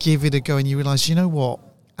 Like, you give it a go and you realise, you know what,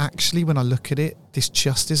 actually when I look at it, this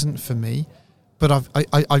just isn't for me, but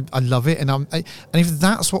I love it, and if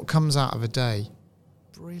that's what comes out of a day,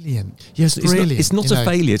 brilliant. Yes, brilliant. It's not a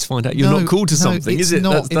failure to find out you're not called to something, is it?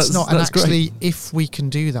 It's not. And actually, great. If we can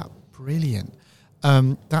do that, brilliant.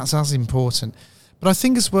 That's as important. But I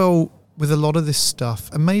think as well, with a lot of this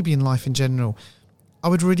stuff, and maybe in life in general, I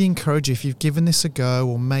would really encourage you, if you've given this a go,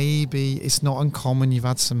 or maybe it's not uncommon, you've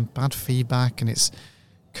had some bad feedback and it's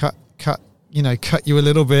cut you a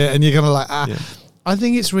little bit, and you're kind of like, I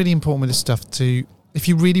think it's really important with this stuff to, if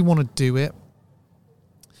you really want to do it,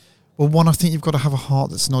 well, one, I think you've got to have a heart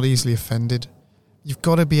that's not easily offended. You've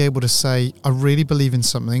got to be able to say, I really believe in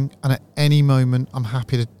something, and at any moment I'm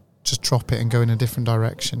happy to just drop it and go in a different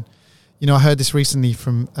direction. I heard this recently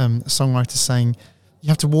from a songwriter saying, you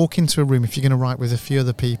have to walk into a room if you're going to write with a few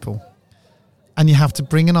other people, and you have to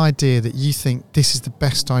bring an idea that you think this is the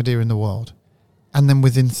best idea in the world. And then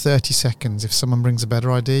within 30 seconds, if someone brings a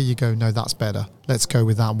better idea, you go, no, that's better. Let's go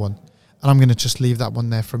with that one. and I'm going to just leave that one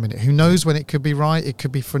there for a minute. Who knows when it could be right? It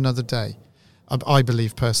could be for another day. I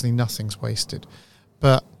believe personally nothing's wasted.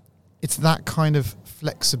 But it's that kind of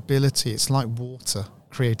flexibility. It's like water,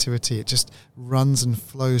 creativity. It just runs and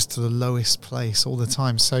flows to the lowest place all the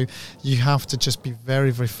time. So you have to just be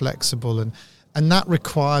very, very flexible. And that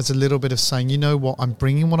requires a little bit of saying, you know what, I'm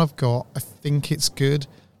bringing what I've got. I think it's good.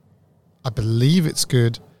 I believe it's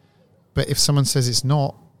good. But if someone says it's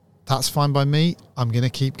not, that's fine by me. I'm going to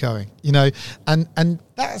keep going, you know, and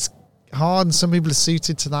that's hard. And some people are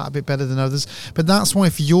suited to that a bit better than others. But that's why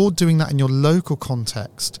if you're doing that in your local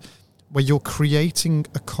context, where you're creating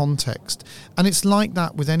a context, and it's like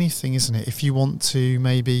that with anything, isn't it? If you want to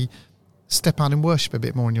maybe step out and worship a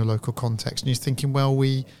bit more in your local context, and you're thinking, well,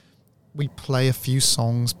 we play a few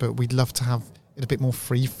songs, but we'd love to have it a bit more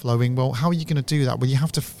free flowing. Well, how are you going to do that? Well, you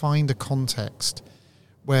have to find a context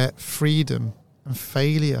where freedom and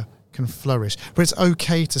failure can flourish, where it's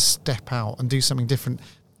okay to step out and do something different,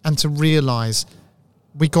 and to realize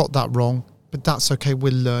we got that wrong, but that's okay.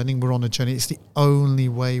 We're learning. We're on a journey. It's the only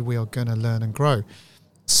way we are going to learn and grow.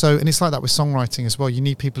 So, and it's like that with songwriting as well. You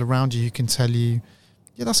need people around you who can tell you,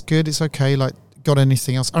 yeah, that's good. It's okay. Like, got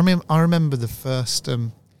anything else? I remember the first, I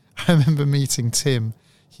remember meeting Tim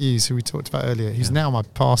Hughes, who we talked about earlier. He's now my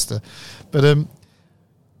pastor. But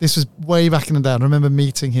this was way back in the day. I remember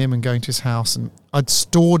meeting him and going to his house, and I'd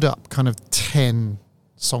stored up kind of 10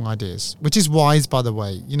 song ideas, which is wise, by the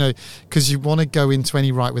way, you know, because you want to go into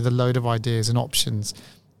any right with a load of ideas and options.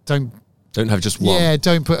 Don't have just one. Yeah,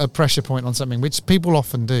 don't put a pressure point on something, which people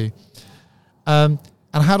often do. And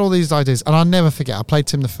I had all these ideas, and I'll never forget, I played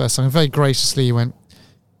Tim the first song, and very graciously he went,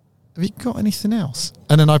 have you got anything else?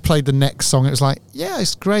 And then I played the next song, it was like, yeah,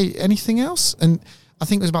 it's great, anything else? And I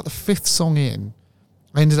think it was about the 5th song in,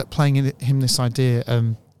 I ended up playing him this idea.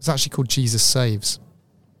 It's actually called Jesus Saves.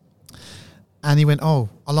 And he went, oh,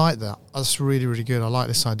 I like that. That's really, really good. I like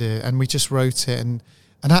this idea. And we just wrote it. And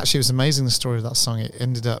actually, it was amazing, the story of that song. It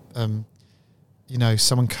ended up, you know,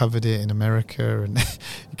 someone covered it in America and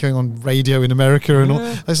going on radio in America and all.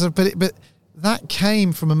 I said, but that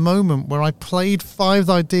came from a moment where I played 5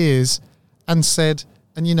 ideas and said,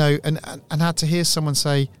 and, you know, and had to hear someone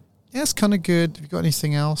say, yeah, it's kind of good. Have you got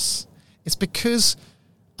anything else? It's because,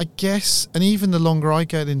 I guess, and even the longer I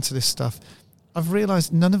get into this stuff, I've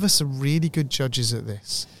realised none of us are really good judges at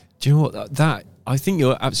this. Do you know what? That I think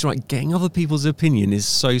you're absolutely right. Getting other people's opinion is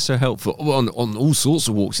so helpful on all sorts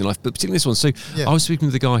of walks in life, but particularly this one. So I was speaking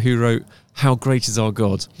to the guy who wrote "How Great Is Our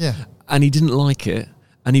God," and he didn't like it,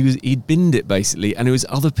 and he'd binned it basically, and it was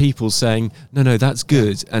other people saying, "No, that's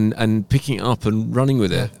good," and picking it up and running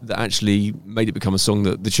with it. That actually made it become a song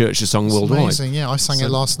that the church has sung worldwide. Amazing, yeah. I sang it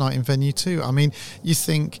last night in Venue 2. I mean, you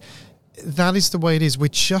think that is the way it is. We're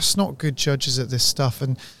just not good judges at this stuff.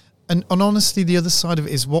 And honestly, the other side of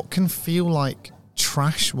it is what can feel like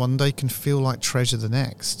trash one day can feel like treasure the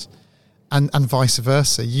next. And vice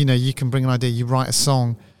versa. You know, you can bring an idea, you write a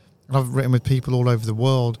song, and I've written with people all over the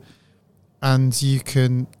world, and you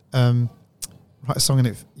can write a song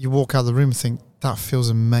and you walk out of the room and think, that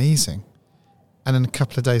feels amazing. And then a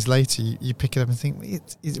couple of days later, you pick it up and think,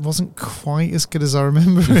 it wasn't quite as good as I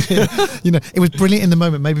remember it. You know, it was brilliant in the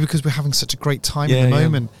moment, maybe because we're having such a great time in the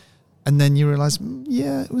moment. And then you realise,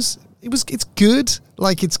 it's good.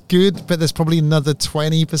 Like, it's good, but there's probably another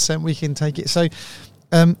 20% we can take it. So,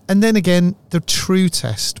 and then again, the true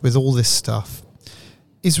test with all this stuff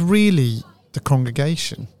is really the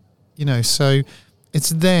congregation. You know, so it's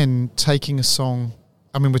then taking a song,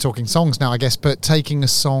 I mean, we're talking songs now, I guess, but taking a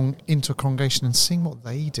song into a congregation and seeing what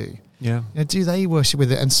they do. Yeah. You know, do they worship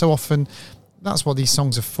with it? And so often, that's what these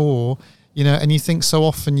songs are for, you know, and you think so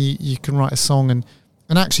often you can write a song and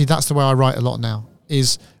actually that's the way I write a lot now,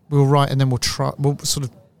 is we'll write and then we'll sort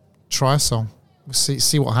of try a song. We'll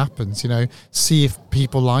see what happens, you know, see if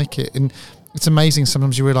people like it. And it's amazing.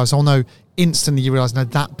 Sometimes you realise, oh no, instantly you realise, no,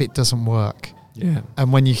 that bit doesn't work. Yeah.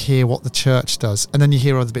 And when you hear what the church does, and then you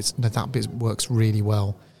hear other bits, no, that bit works really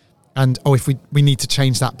well. And, if we need to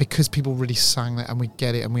change that because people really sang that and we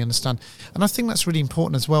get it and we understand. And I think that's really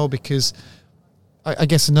important as well, because I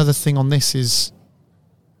guess another thing on this is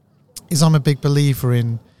I'm a big believer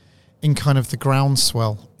in kind of the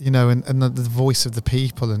groundswell, you know, and the voice of the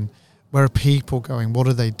people, and where are people going? What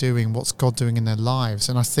are they doing? What's God doing in their lives?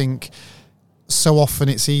 And I think so often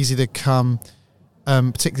it's easy to come,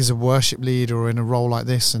 particularly as a worship leader or in a role like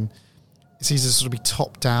this, and it's easy to sort of be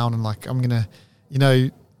top down and like, I'm going to, you know,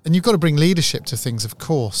 and you've got to bring leadership to things, of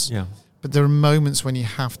course. Yeah. But there are moments when you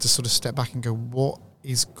have to sort of step back and go, what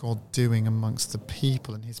is God doing amongst the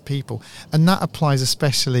people and his people? And that applies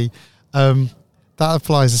especially to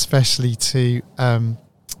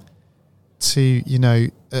you know,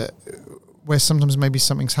 where sometimes maybe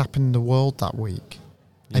something's happened in the world that week,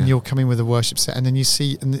 and Yeah. you're coming with a worship set, and then you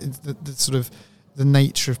see and the sort of the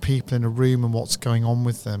nature of people in a room and what's going on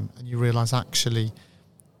with them, and you realise actually,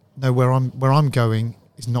 no, where I'm going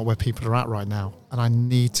is not where people are at right now, and I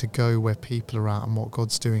need to go where people are at and what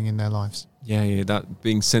God's doing in their lives. Yeah, that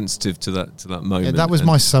being sensitive to that moment. Yeah, that was and-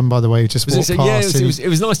 my son, by the way, who just Was walked it, past. yeah, and it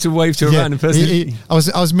was nice to wave to a yeah, random person. I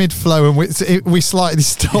was mid flow, and we slightly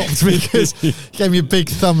stopped because he gave me a big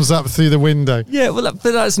thumbs up through the window. Yeah, well,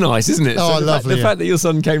 but that's nice, isn't it? Oh, the lovely, the yeah. fact that your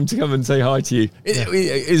son came to come and say hi to you it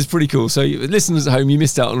is pretty cool. So, listeners at home, you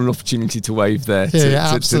missed out on an opportunity to wave there. To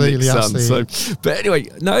absolutely, Nick's son. absolutely. So, but anyway,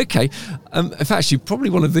 no, okay. In fact, actually, probably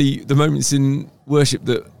one of the moments in worship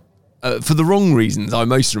that, for the wrong reasons, I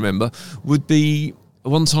most remember would be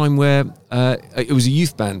one time where it was a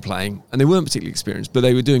youth band playing, and they weren't particularly experienced, but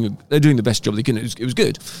they were doing the best job they could. It was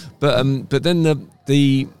good, but then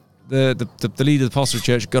the leader, the pastor of the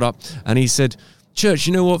church, got up and he said, "Church,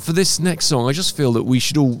 you know what? For this next song, I just feel that we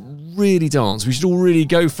should all really dance. We should all really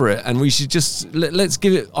go for it, and we should just let's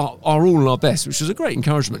give it our all and our best," which was a great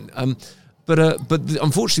encouragement. But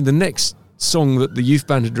unfortunately, the next song that the youth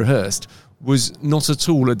band had rehearsed was not at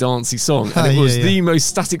all a dancey song, and it was the most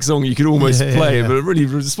static song you could almost play, but a really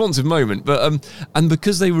responsive moment. But and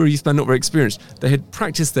because they were a youth band not very experienced, they had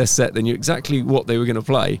practiced their set, they knew exactly what they were going to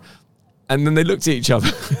play, and then they looked at each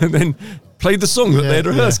other and then played the song that they had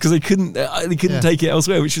rehearsed because they couldn't take it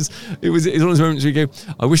elsewhere. Which was it was one of those moments where you go,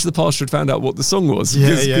 I wish the pastor had found out what the song was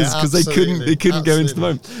because they couldn't go into the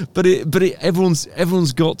moment. But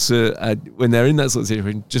everyone's got to when they're in that sort of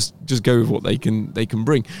situation, just go with what they can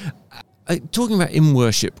bring. Talking about in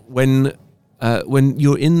worship, when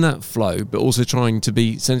you're in that flow, but also trying to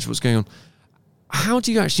be sensitive to what's going on, how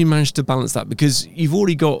do you actually manage to balance that? Because you've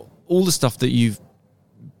already got all the stuff that you've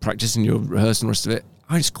practiced in your rehearsal and the rest of it.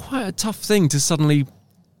 It's quite a tough thing to suddenly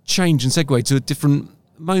change and segue to a different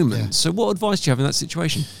moment. Yeah. So what advice do you have in that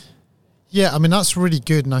situation? Yeah, I mean, that's really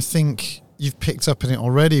good, and I think you've picked up on it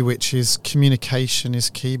already, which is communication is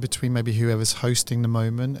key between maybe whoever's hosting the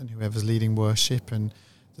moment and whoever's leading worship and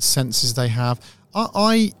the senses they have.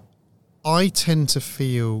 I tend to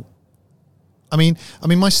feel, I mean,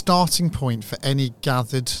 my starting point for any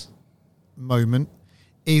gathered moment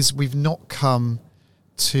is we've not come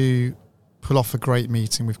to pull off a great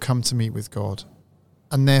meeting. We've come to meet with God,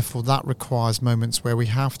 and therefore that requires moments where we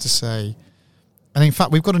have to say, and in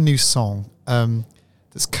fact, we've got a new song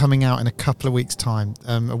that's coming out in a couple of weeks' time,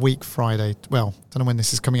 a week Friday. Well, I don't know when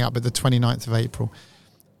this is coming out, but the 29th of April.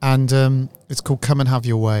 And it's called Come and Have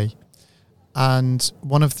Your Way. And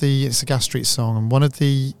it's a Gas Street song, and one of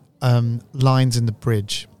the lines in the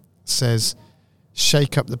bridge says,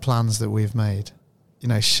 shake up the plans that we've made.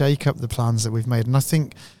 Shake up the plans that we've made. And I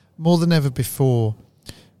think more than ever before,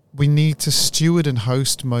 we need to steward and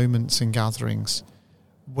host moments and gatherings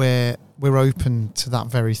where we're open to that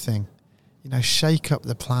very thing. Shake up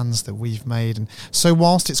the plans that we've made. And so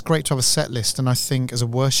whilst it's great to have a set list, and I think as a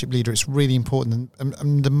worship leader it's really important,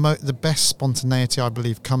 and the best spontaneity, I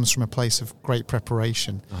believe, comes from a place of great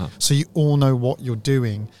preparation. So you all know what you're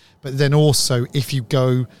doing, but then also if you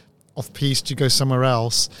go off piste, you go somewhere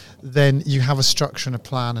else, then you have a structure and a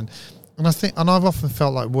plan. And I think, and I've often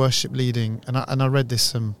felt like worship leading, and I read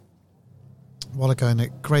this a while ago in a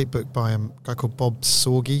great book by a guy called Bob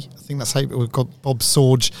Sorge. I think that's how it was called, Bob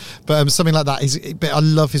Sorge, but something like that. But I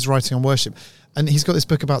love his writing on worship, and he's got this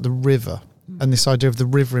book about the river and this idea of the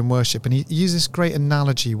river in worship, and he uses this great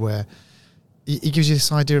analogy where he gives you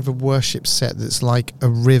this idea of a worship set that's like a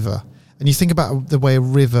river, and you think about the way a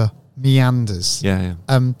river meanders.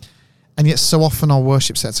 And yet so often our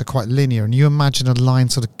worship sets are quite linear, and you imagine a line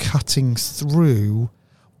sort of cutting through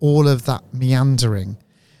all of that meandering,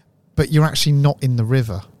 but you're actually not in the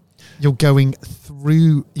river. You're going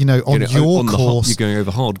through, on your course. You're going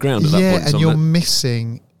over hard ground at that point. Yeah, and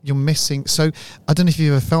you're missing. So I don't know if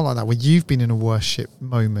you've ever felt like that, where you've been in a worship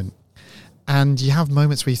moment and you have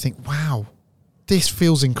moments where you think, wow, this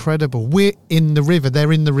feels incredible. We're in the river.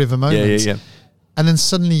 They're in the river moment. Yeah. And then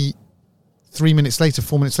suddenly 3 minutes later,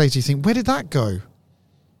 4 minutes later, you think, where did that go?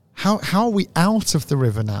 How are we out of the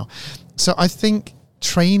river now? So I think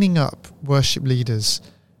training up worship leaders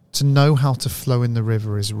to know how to flow in the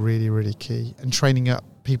river is really, really key, and training up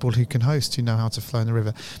people who can host who know how to flow in the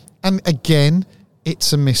river. And again,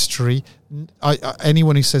 it's a mystery.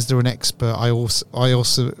 Anyone who says they're an expert, I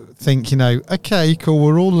also think, okay, cool,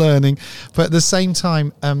 we're all learning. But at the same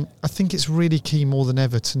time, I think it's really key more than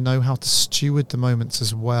ever to know how to steward the moments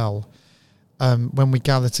as well. When we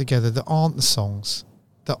gather together, that aren't the songs,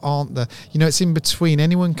 that aren't it's in between.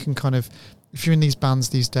 Anyone can kind of, if you're in these bands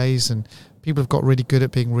these days and people have got really good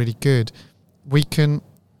at being really good, we can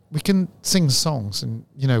sing songs and,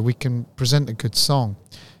 you know, we can present a good song.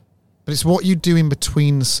 But it's what you do in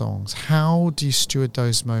between the songs. How do you steward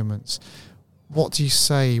those moments? What do you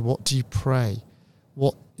say? What do you pray?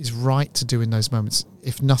 What is right to do in those moments,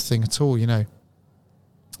 if nothing at all, you know?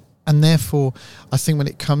 And therefore, I think when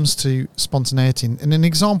it comes to spontaneity, and an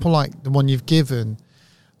example like the one you've given,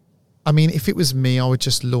 I mean, if it was me, I would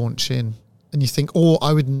just launch in. And you think, or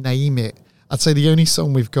I would name it. I'd say the only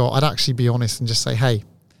song we've got, I'd actually be honest and just say, hey,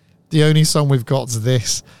 the only song we've got is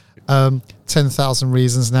this. 10,000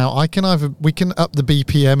 Reasons. Now we can up the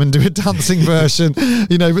BPM and do a dancing version,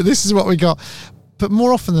 you know, but this is what we got. But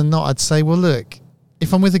more often than not, I'd say, well, look,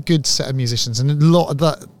 if I'm with a good set of musicians, and a lot of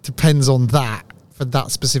that depends on that for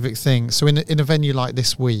that specific thing. So in a venue like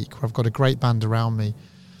this week, where I've got a great band around me,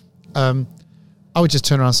 I would just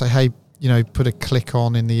turn around and say, hey, you know, put a click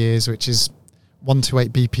on in the ears, which is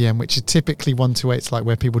 128 BPM, which is typically 128. It's like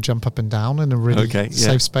where people jump up and down in a really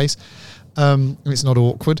safe space. And it's not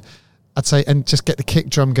awkward, I'd say, and just get the kick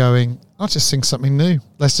drum going. I'll just sing something new.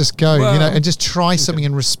 Let's just go, you know, and just try something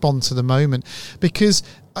and respond to the moment. Because,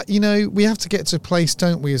 you know, we have to get to a place,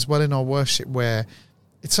 don't we, as well in our worship, where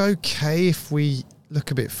it's okay if we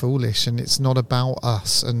look a bit foolish and it's not about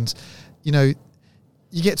us. And, you know,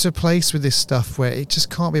 you get to a place with this stuff where it just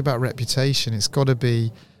can't be about reputation. It's got to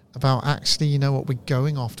be about actually, you know what, we're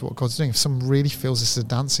going after what God's doing. If someone really feels this is a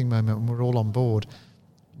dancing moment and we're all on board,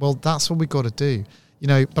 well, that's what we've got to do, you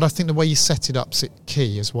know. But I think the way you set it up's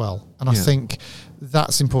key as well. And I think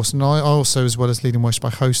that's important. I also, as well as leading worship, I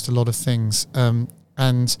host a lot of things.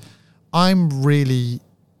 And I'm really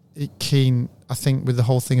keen, I think, with the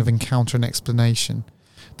whole thing of encounter and explanation,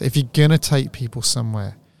 that if you're going to take people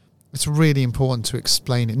somewhere, it's really important to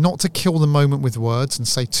explain it, not to kill the moment with words and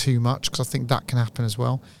say too much, because I think that can happen as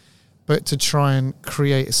well, but to try and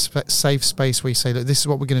create a safe space where you say, look, this is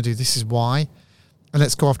what we're going to do, this is why, and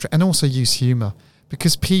let's go after it. And also use humour,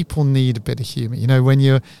 because people need a bit of humour, you know, when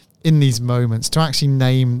you're in these moments, to actually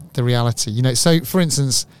name the reality, you know. So, for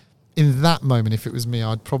instance, in that moment, if it was me,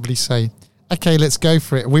 I'd probably say, okay, let's go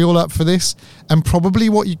for it. Are we all up for this? And probably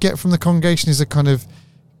what you get from the congregation is a kind of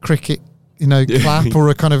cricket, you know, clap, or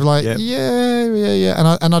a kind of like,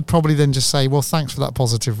 yeah. And I'd probably then just say, well, thanks for that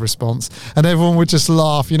positive response. And everyone would just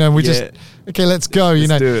laugh, you know, and we just, okay, let's go, you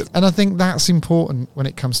know. And I think that's important when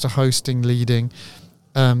it comes to hosting, leading,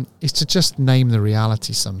 is to just name the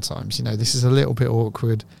reality sometimes. You know, this is a little bit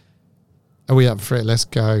awkward. Are we up for it? Let's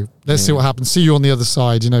go. Let's see what happens. See you on the other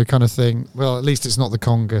side, you know, kind of thing. Well, at least it's not the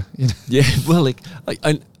conga, you know. Yeah, well, like,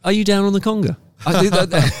 are you down on the conga? I think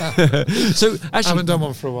so actually, I haven't done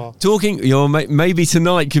one for a while. Talking, maybe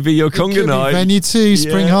tonight could be your conga night. Venue 2,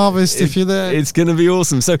 Spring Harvest, if you're there. It's going to be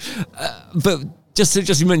awesome. So, but just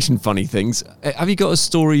you mentioned funny things. Have you got a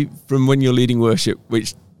story from when you're leading worship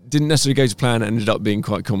which didn't necessarily go to plan and ended up being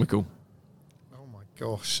quite comical? Oh my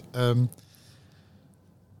gosh.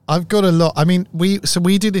 I've got a lot. I mean, we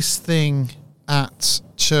do this thing at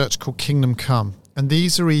church called Kingdom Come, and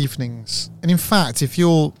these are evenings. And in fact, if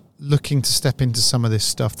you're looking to step into some of this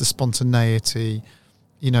stuff, the spontaneity,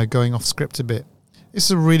 you know, going off script a bit,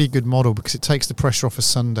 it's a really good model because it takes the pressure off a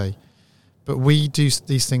Sunday. But we do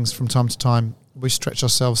these things from time to time. We stretch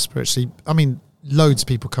ourselves spiritually. I mean, loads of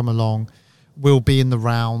people come along. We'll be in the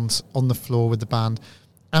round on the floor with the band,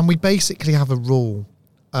 and we basically have a rule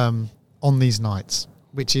on these nights,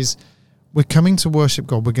 which is we're coming to worship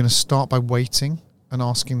God. We're going to start by waiting and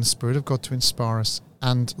asking the Spirit of God to inspire us.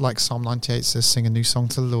 And like Psalm 98 says, sing a new song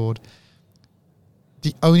to the Lord.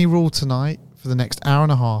 The only rule tonight for the next hour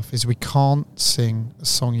and a half is we can't sing a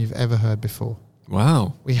song you've ever heard before.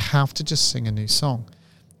 Wow. We have to just sing a new song.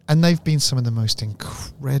 And they've been some of the most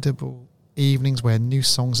incredible evenings where new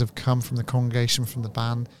songs have come from the congregation, from the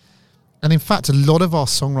band. And in fact, a lot of our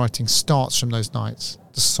songwriting starts from those nights,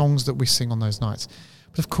 the songs that we sing on those nights.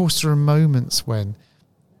 But of course, there are moments when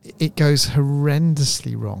it goes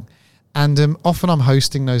horrendously wrong. And often I'm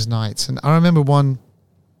hosting those nights. And I remember one,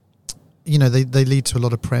 you know, they lead to a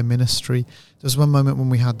lot of prayer ministry. There was one moment when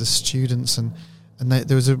we had the students and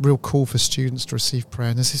there was a real call for students to receive prayer.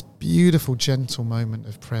 And there's this beautiful, gentle moment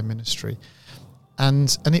of prayer ministry.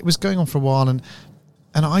 And it was going on for a while. And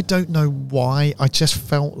I don't know why. I just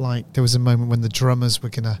felt like there was a moment when the drummers were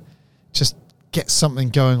going to just get something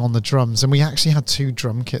going on the drums. And we actually had 2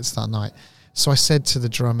 drum kits that night. So I said to the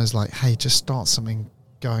drummers, like, hey, just start something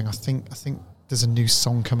going. I think there's a new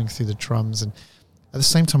song coming through the drums. And at the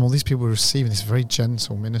same time, all these people were receiving this very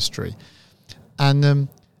gentle ministry. And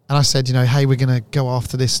I said, you know, hey, we're going to go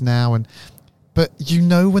after this now. And But you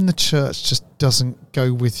know when the church just doesn't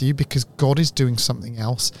go with you because God is doing something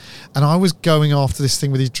else. And I was going after this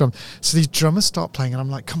thing with these drums. So these drummers start playing and I'm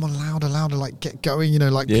like, come on, louder, like get going,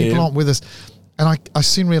 people aren't with us. And I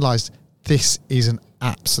soon realised this is an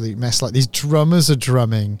absolute mess. Like these drummers are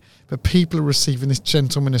drumming, but people are receiving this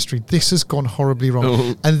gentle ministry. This has gone horribly wrong.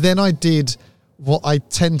 Oh. And then I did what I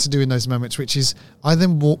tend to do in those moments, which is I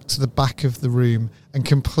then walked to the back of the room and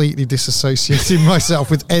completely disassociated myself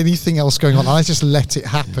with anything else going on. I just let it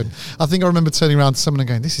happen. I think I remember turning around to someone and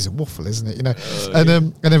going, this is a waffle, isn't it?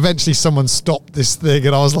 And eventually someone stopped this thing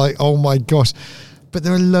and I was like, oh my gosh. But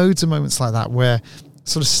there are loads of moments like that where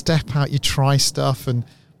sort of step out, you try stuff and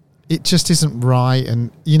it just isn't right. And,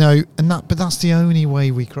 but that's the only way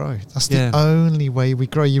we grow. That's the only way we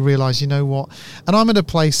grow. You realise, you know what? And I'm at a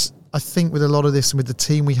place, I think, with a lot of this and with the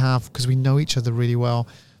team we have, because we know each other really well,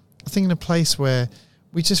 I think in a place where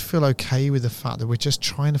we just feel okay with the fact that we're just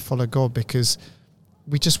trying to follow God because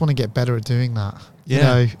we just want to get better at doing that.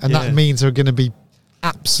 That means there are going to be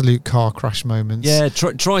absolute car crash moments. Yeah,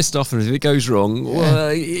 try stuff, and if it goes wrong,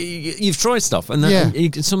 well, you've tried stuff, and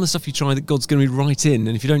some of the stuff you try that God's going to be right in,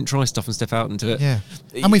 and if you don't try stuff and step out into it,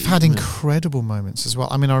 and we've had incredible moments as well.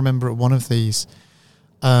 I mean, I remember at one of these,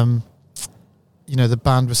 the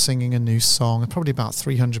band was singing a new song, and probably about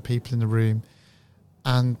 300 people in the room,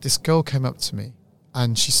 and this girl came up to me,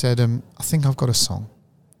 and she said, "I think I've got a song."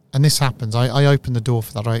 And this happens. I open the door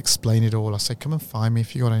for that. I explain it all. I say, come and find me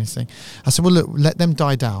if you got anything. I said, well, look, let them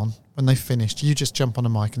die down. When they've finished, you just jump on a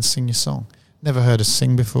mic and sing your song. Never heard her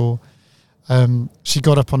sing before. She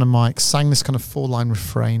got up on a mic, sang this kind of 4-line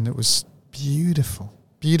refrain that was beautiful,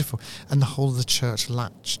 beautiful. And the whole of the church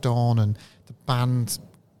latched on and the band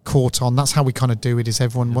caught on. That's how we kind of do it, is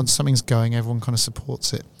everyone, once something's going, everyone kind of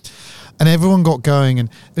supports it. And everyone got going, and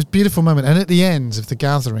it was a beautiful moment. And at the end of the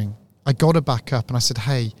gathering, I got her back up and I said,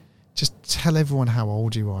 hey, just tell everyone how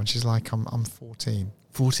old you are. And she's like, I'm 14.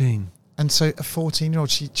 14. And so a 14-year-old,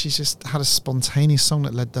 she just had a spontaneous song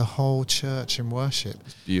that led the whole church in worship.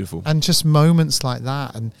 It's beautiful. And just moments like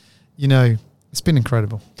that. And, it's been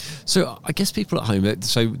incredible. So I guess people at home,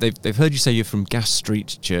 so they've heard you say you're from Gas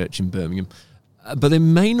Street Church in Birmingham, but they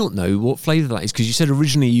may not know what flavour that is, because you said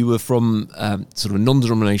originally you were from sort of a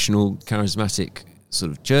non-denominational, charismatic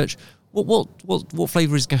sort of church. What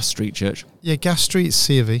flavour is Gas Street Church? Yeah, Gas Street's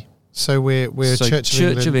C of E. So we're Church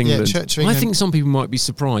of England. Yeah, Church of England. I think some people might be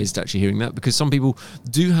surprised actually hearing that, because some people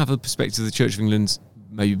do have a perspective of the Church of England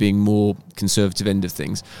maybe being more conservative end of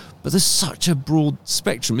things, but there's such a broad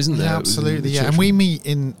spectrum, isn't there? Yeah, absolutely, yeah. And we meet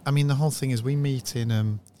in, the whole thing is we meet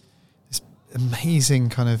in this amazing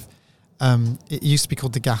kind of, it used to be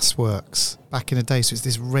called the Gas Works back in the day, so it's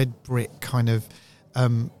this red brick kind of,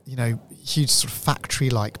 huge sort of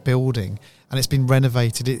factory-like building, and it's been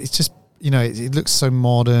renovated. It's just, it looks so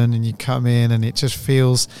modern, and you come in and it just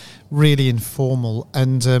feels really informal,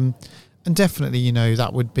 and definitely,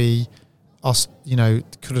 that would be us,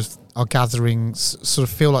 could have our gatherings sort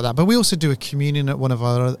of feel like that. But we also do a communion at one of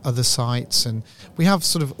our other sites, and we have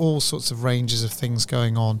sort of all sorts of ranges of things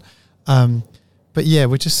going on. But yeah,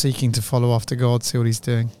 we're just seeking to follow after God, see what He's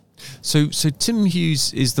doing. So Tim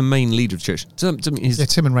Hughes is the main leader of church. Tim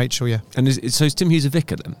and Rachel, yeah. And so is Tim Hughes a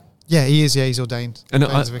vicar then? Yeah, he is. Yeah, he's ordained. And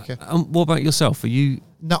as a vicar. What about yourself? Are you?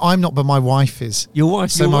 No, I'm not, but my wife is. Your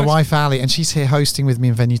wife? So my wife, Ali, and she's here hosting with me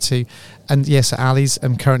in Venue 2. And yes, Ali's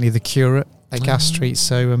currently the curate at Gas Street.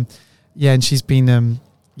 So, and she's been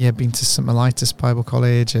been to St. Mellitus Bible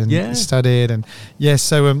College and studied, and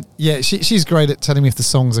she's great at telling me if the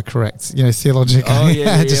songs are correct, theologically.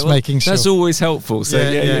 Just making sure. That's always helpful. So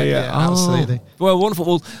absolutely. Well, wonderful.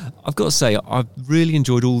 Well, I've got to say, I've really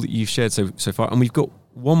enjoyed all that you've shared so far, and we've got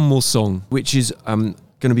one more song, which is going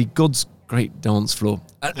to be God's Great Dance Floor,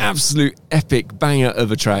 an absolute epic banger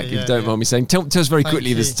of a track. If you don't mind me saying, tell us very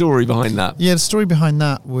quickly the story behind that. Yeah, the story behind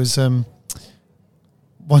that was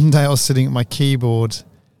one day I was sitting at my keyboard.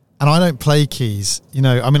 And I don't play keys,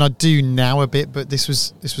 I do now a bit, but this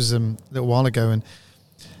was a little while ago. And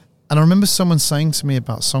I remember someone saying to me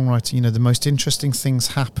about songwriting, the most interesting things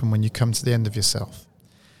happen when you come to the end of yourself.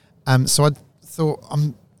 So I thought,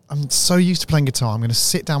 I'm so used to playing guitar, I'm going to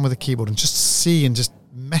sit down with a keyboard and just see and just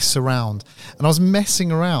mess around. And I was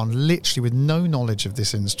messing around literally with no knowledge of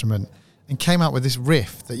this instrument, and came out with this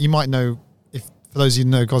riff that you might know, for those of you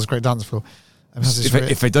who know God's Great Dance Floor.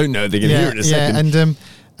 If they don't know, they're going to hear it in a second.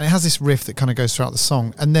 And it has this riff that kind of goes throughout the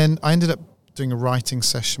song. And then I ended up doing a writing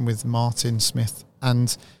session with Martin Smith,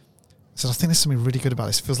 and I said, I think there's something really good about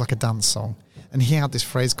this. It feels like a dance song. And he had this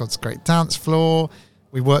phrase, God's Great Dance Floor.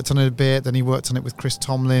 We worked on it a bit. Then he worked on it with Chris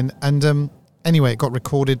Tomlin. And anyway, it got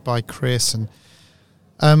recorded by Chris. And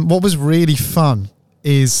what was really fun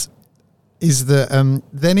is is that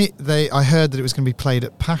I heard that it was going to be played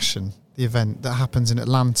at Passion, the event that happens in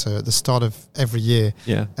Atlanta at the start of every year.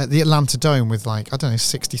 Yeah. At the Atlanta Dome with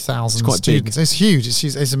 60,000 It's quite students. big. It's huge.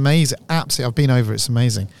 It's amazing. Absolutely. I've been over. It's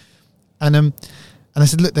amazing. And I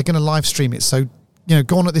said, look, they're going to live stream it. So,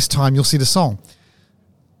 go on at this time. You'll see the song.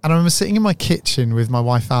 And I remember sitting in my kitchen with my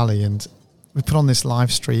wife, Ali, and we put on this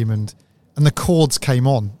live stream and the chords came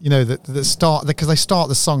on, that start, because they start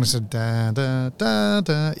the song, it's a da, da, da,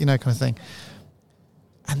 da, kind of thing.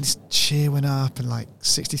 And this cheer went up and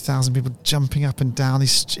 60,000 people jumping up and down,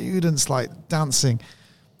 these students dancing.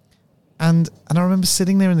 And I remember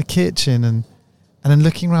sitting there in the kitchen and then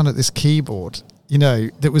looking around at this keyboard,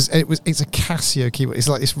 it's a Casio keyboard. It's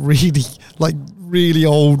this really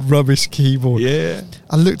old rubbish keyboard. Yeah.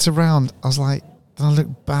 I looked around, then I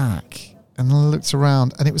looked back and then I looked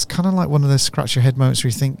around, and it was kind of like one of those scratch your head moments where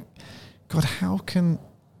you think, God, how can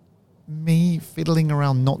me fiddling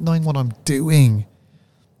around, not knowing what I'm doing,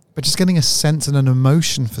 but just getting a sense and an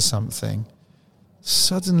emotion for something,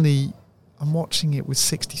 suddenly I'm watching it with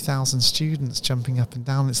 60,000 students jumping up and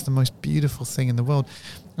down. It's the most beautiful thing in the world.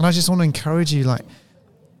 And I just want to encourage you,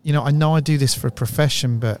 I know I do this for a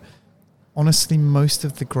profession, but honestly, most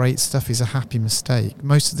of the great stuff is a happy mistake.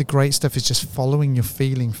 Most of the great stuff is just following your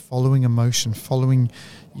feeling, following emotion, following,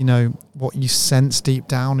 what you sense deep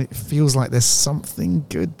down. It feels like there's something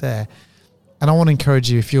good there. And I want to encourage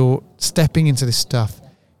you, if you're stepping into this stuff,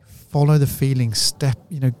 follow the feeling,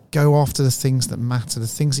 go after the things that matter, the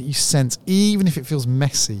things that you sense, even if it feels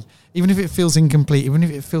messy, even if it feels incomplete, even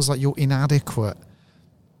if it feels like you're inadequate.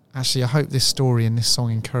 Actually, I hope this story and this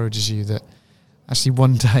song encourages you that actually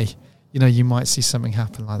one day, you might see something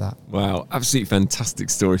happen like that. Wow, absolutely fantastic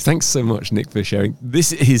story. Thanks so much, Nick, for sharing.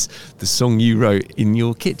 This is the song you wrote in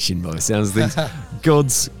your kitchen, by the sounds of things.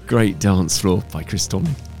 God's Great Dance Floor by Chris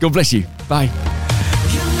Tomlin. God bless you. Bye.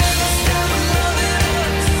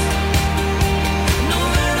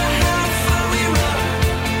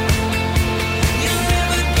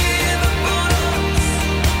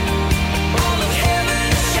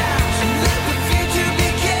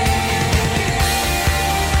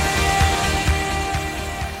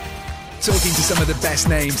 Talking to some of the best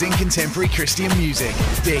names in contemporary Christian music.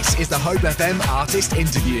 This is the Hope FM Artist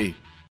Interview.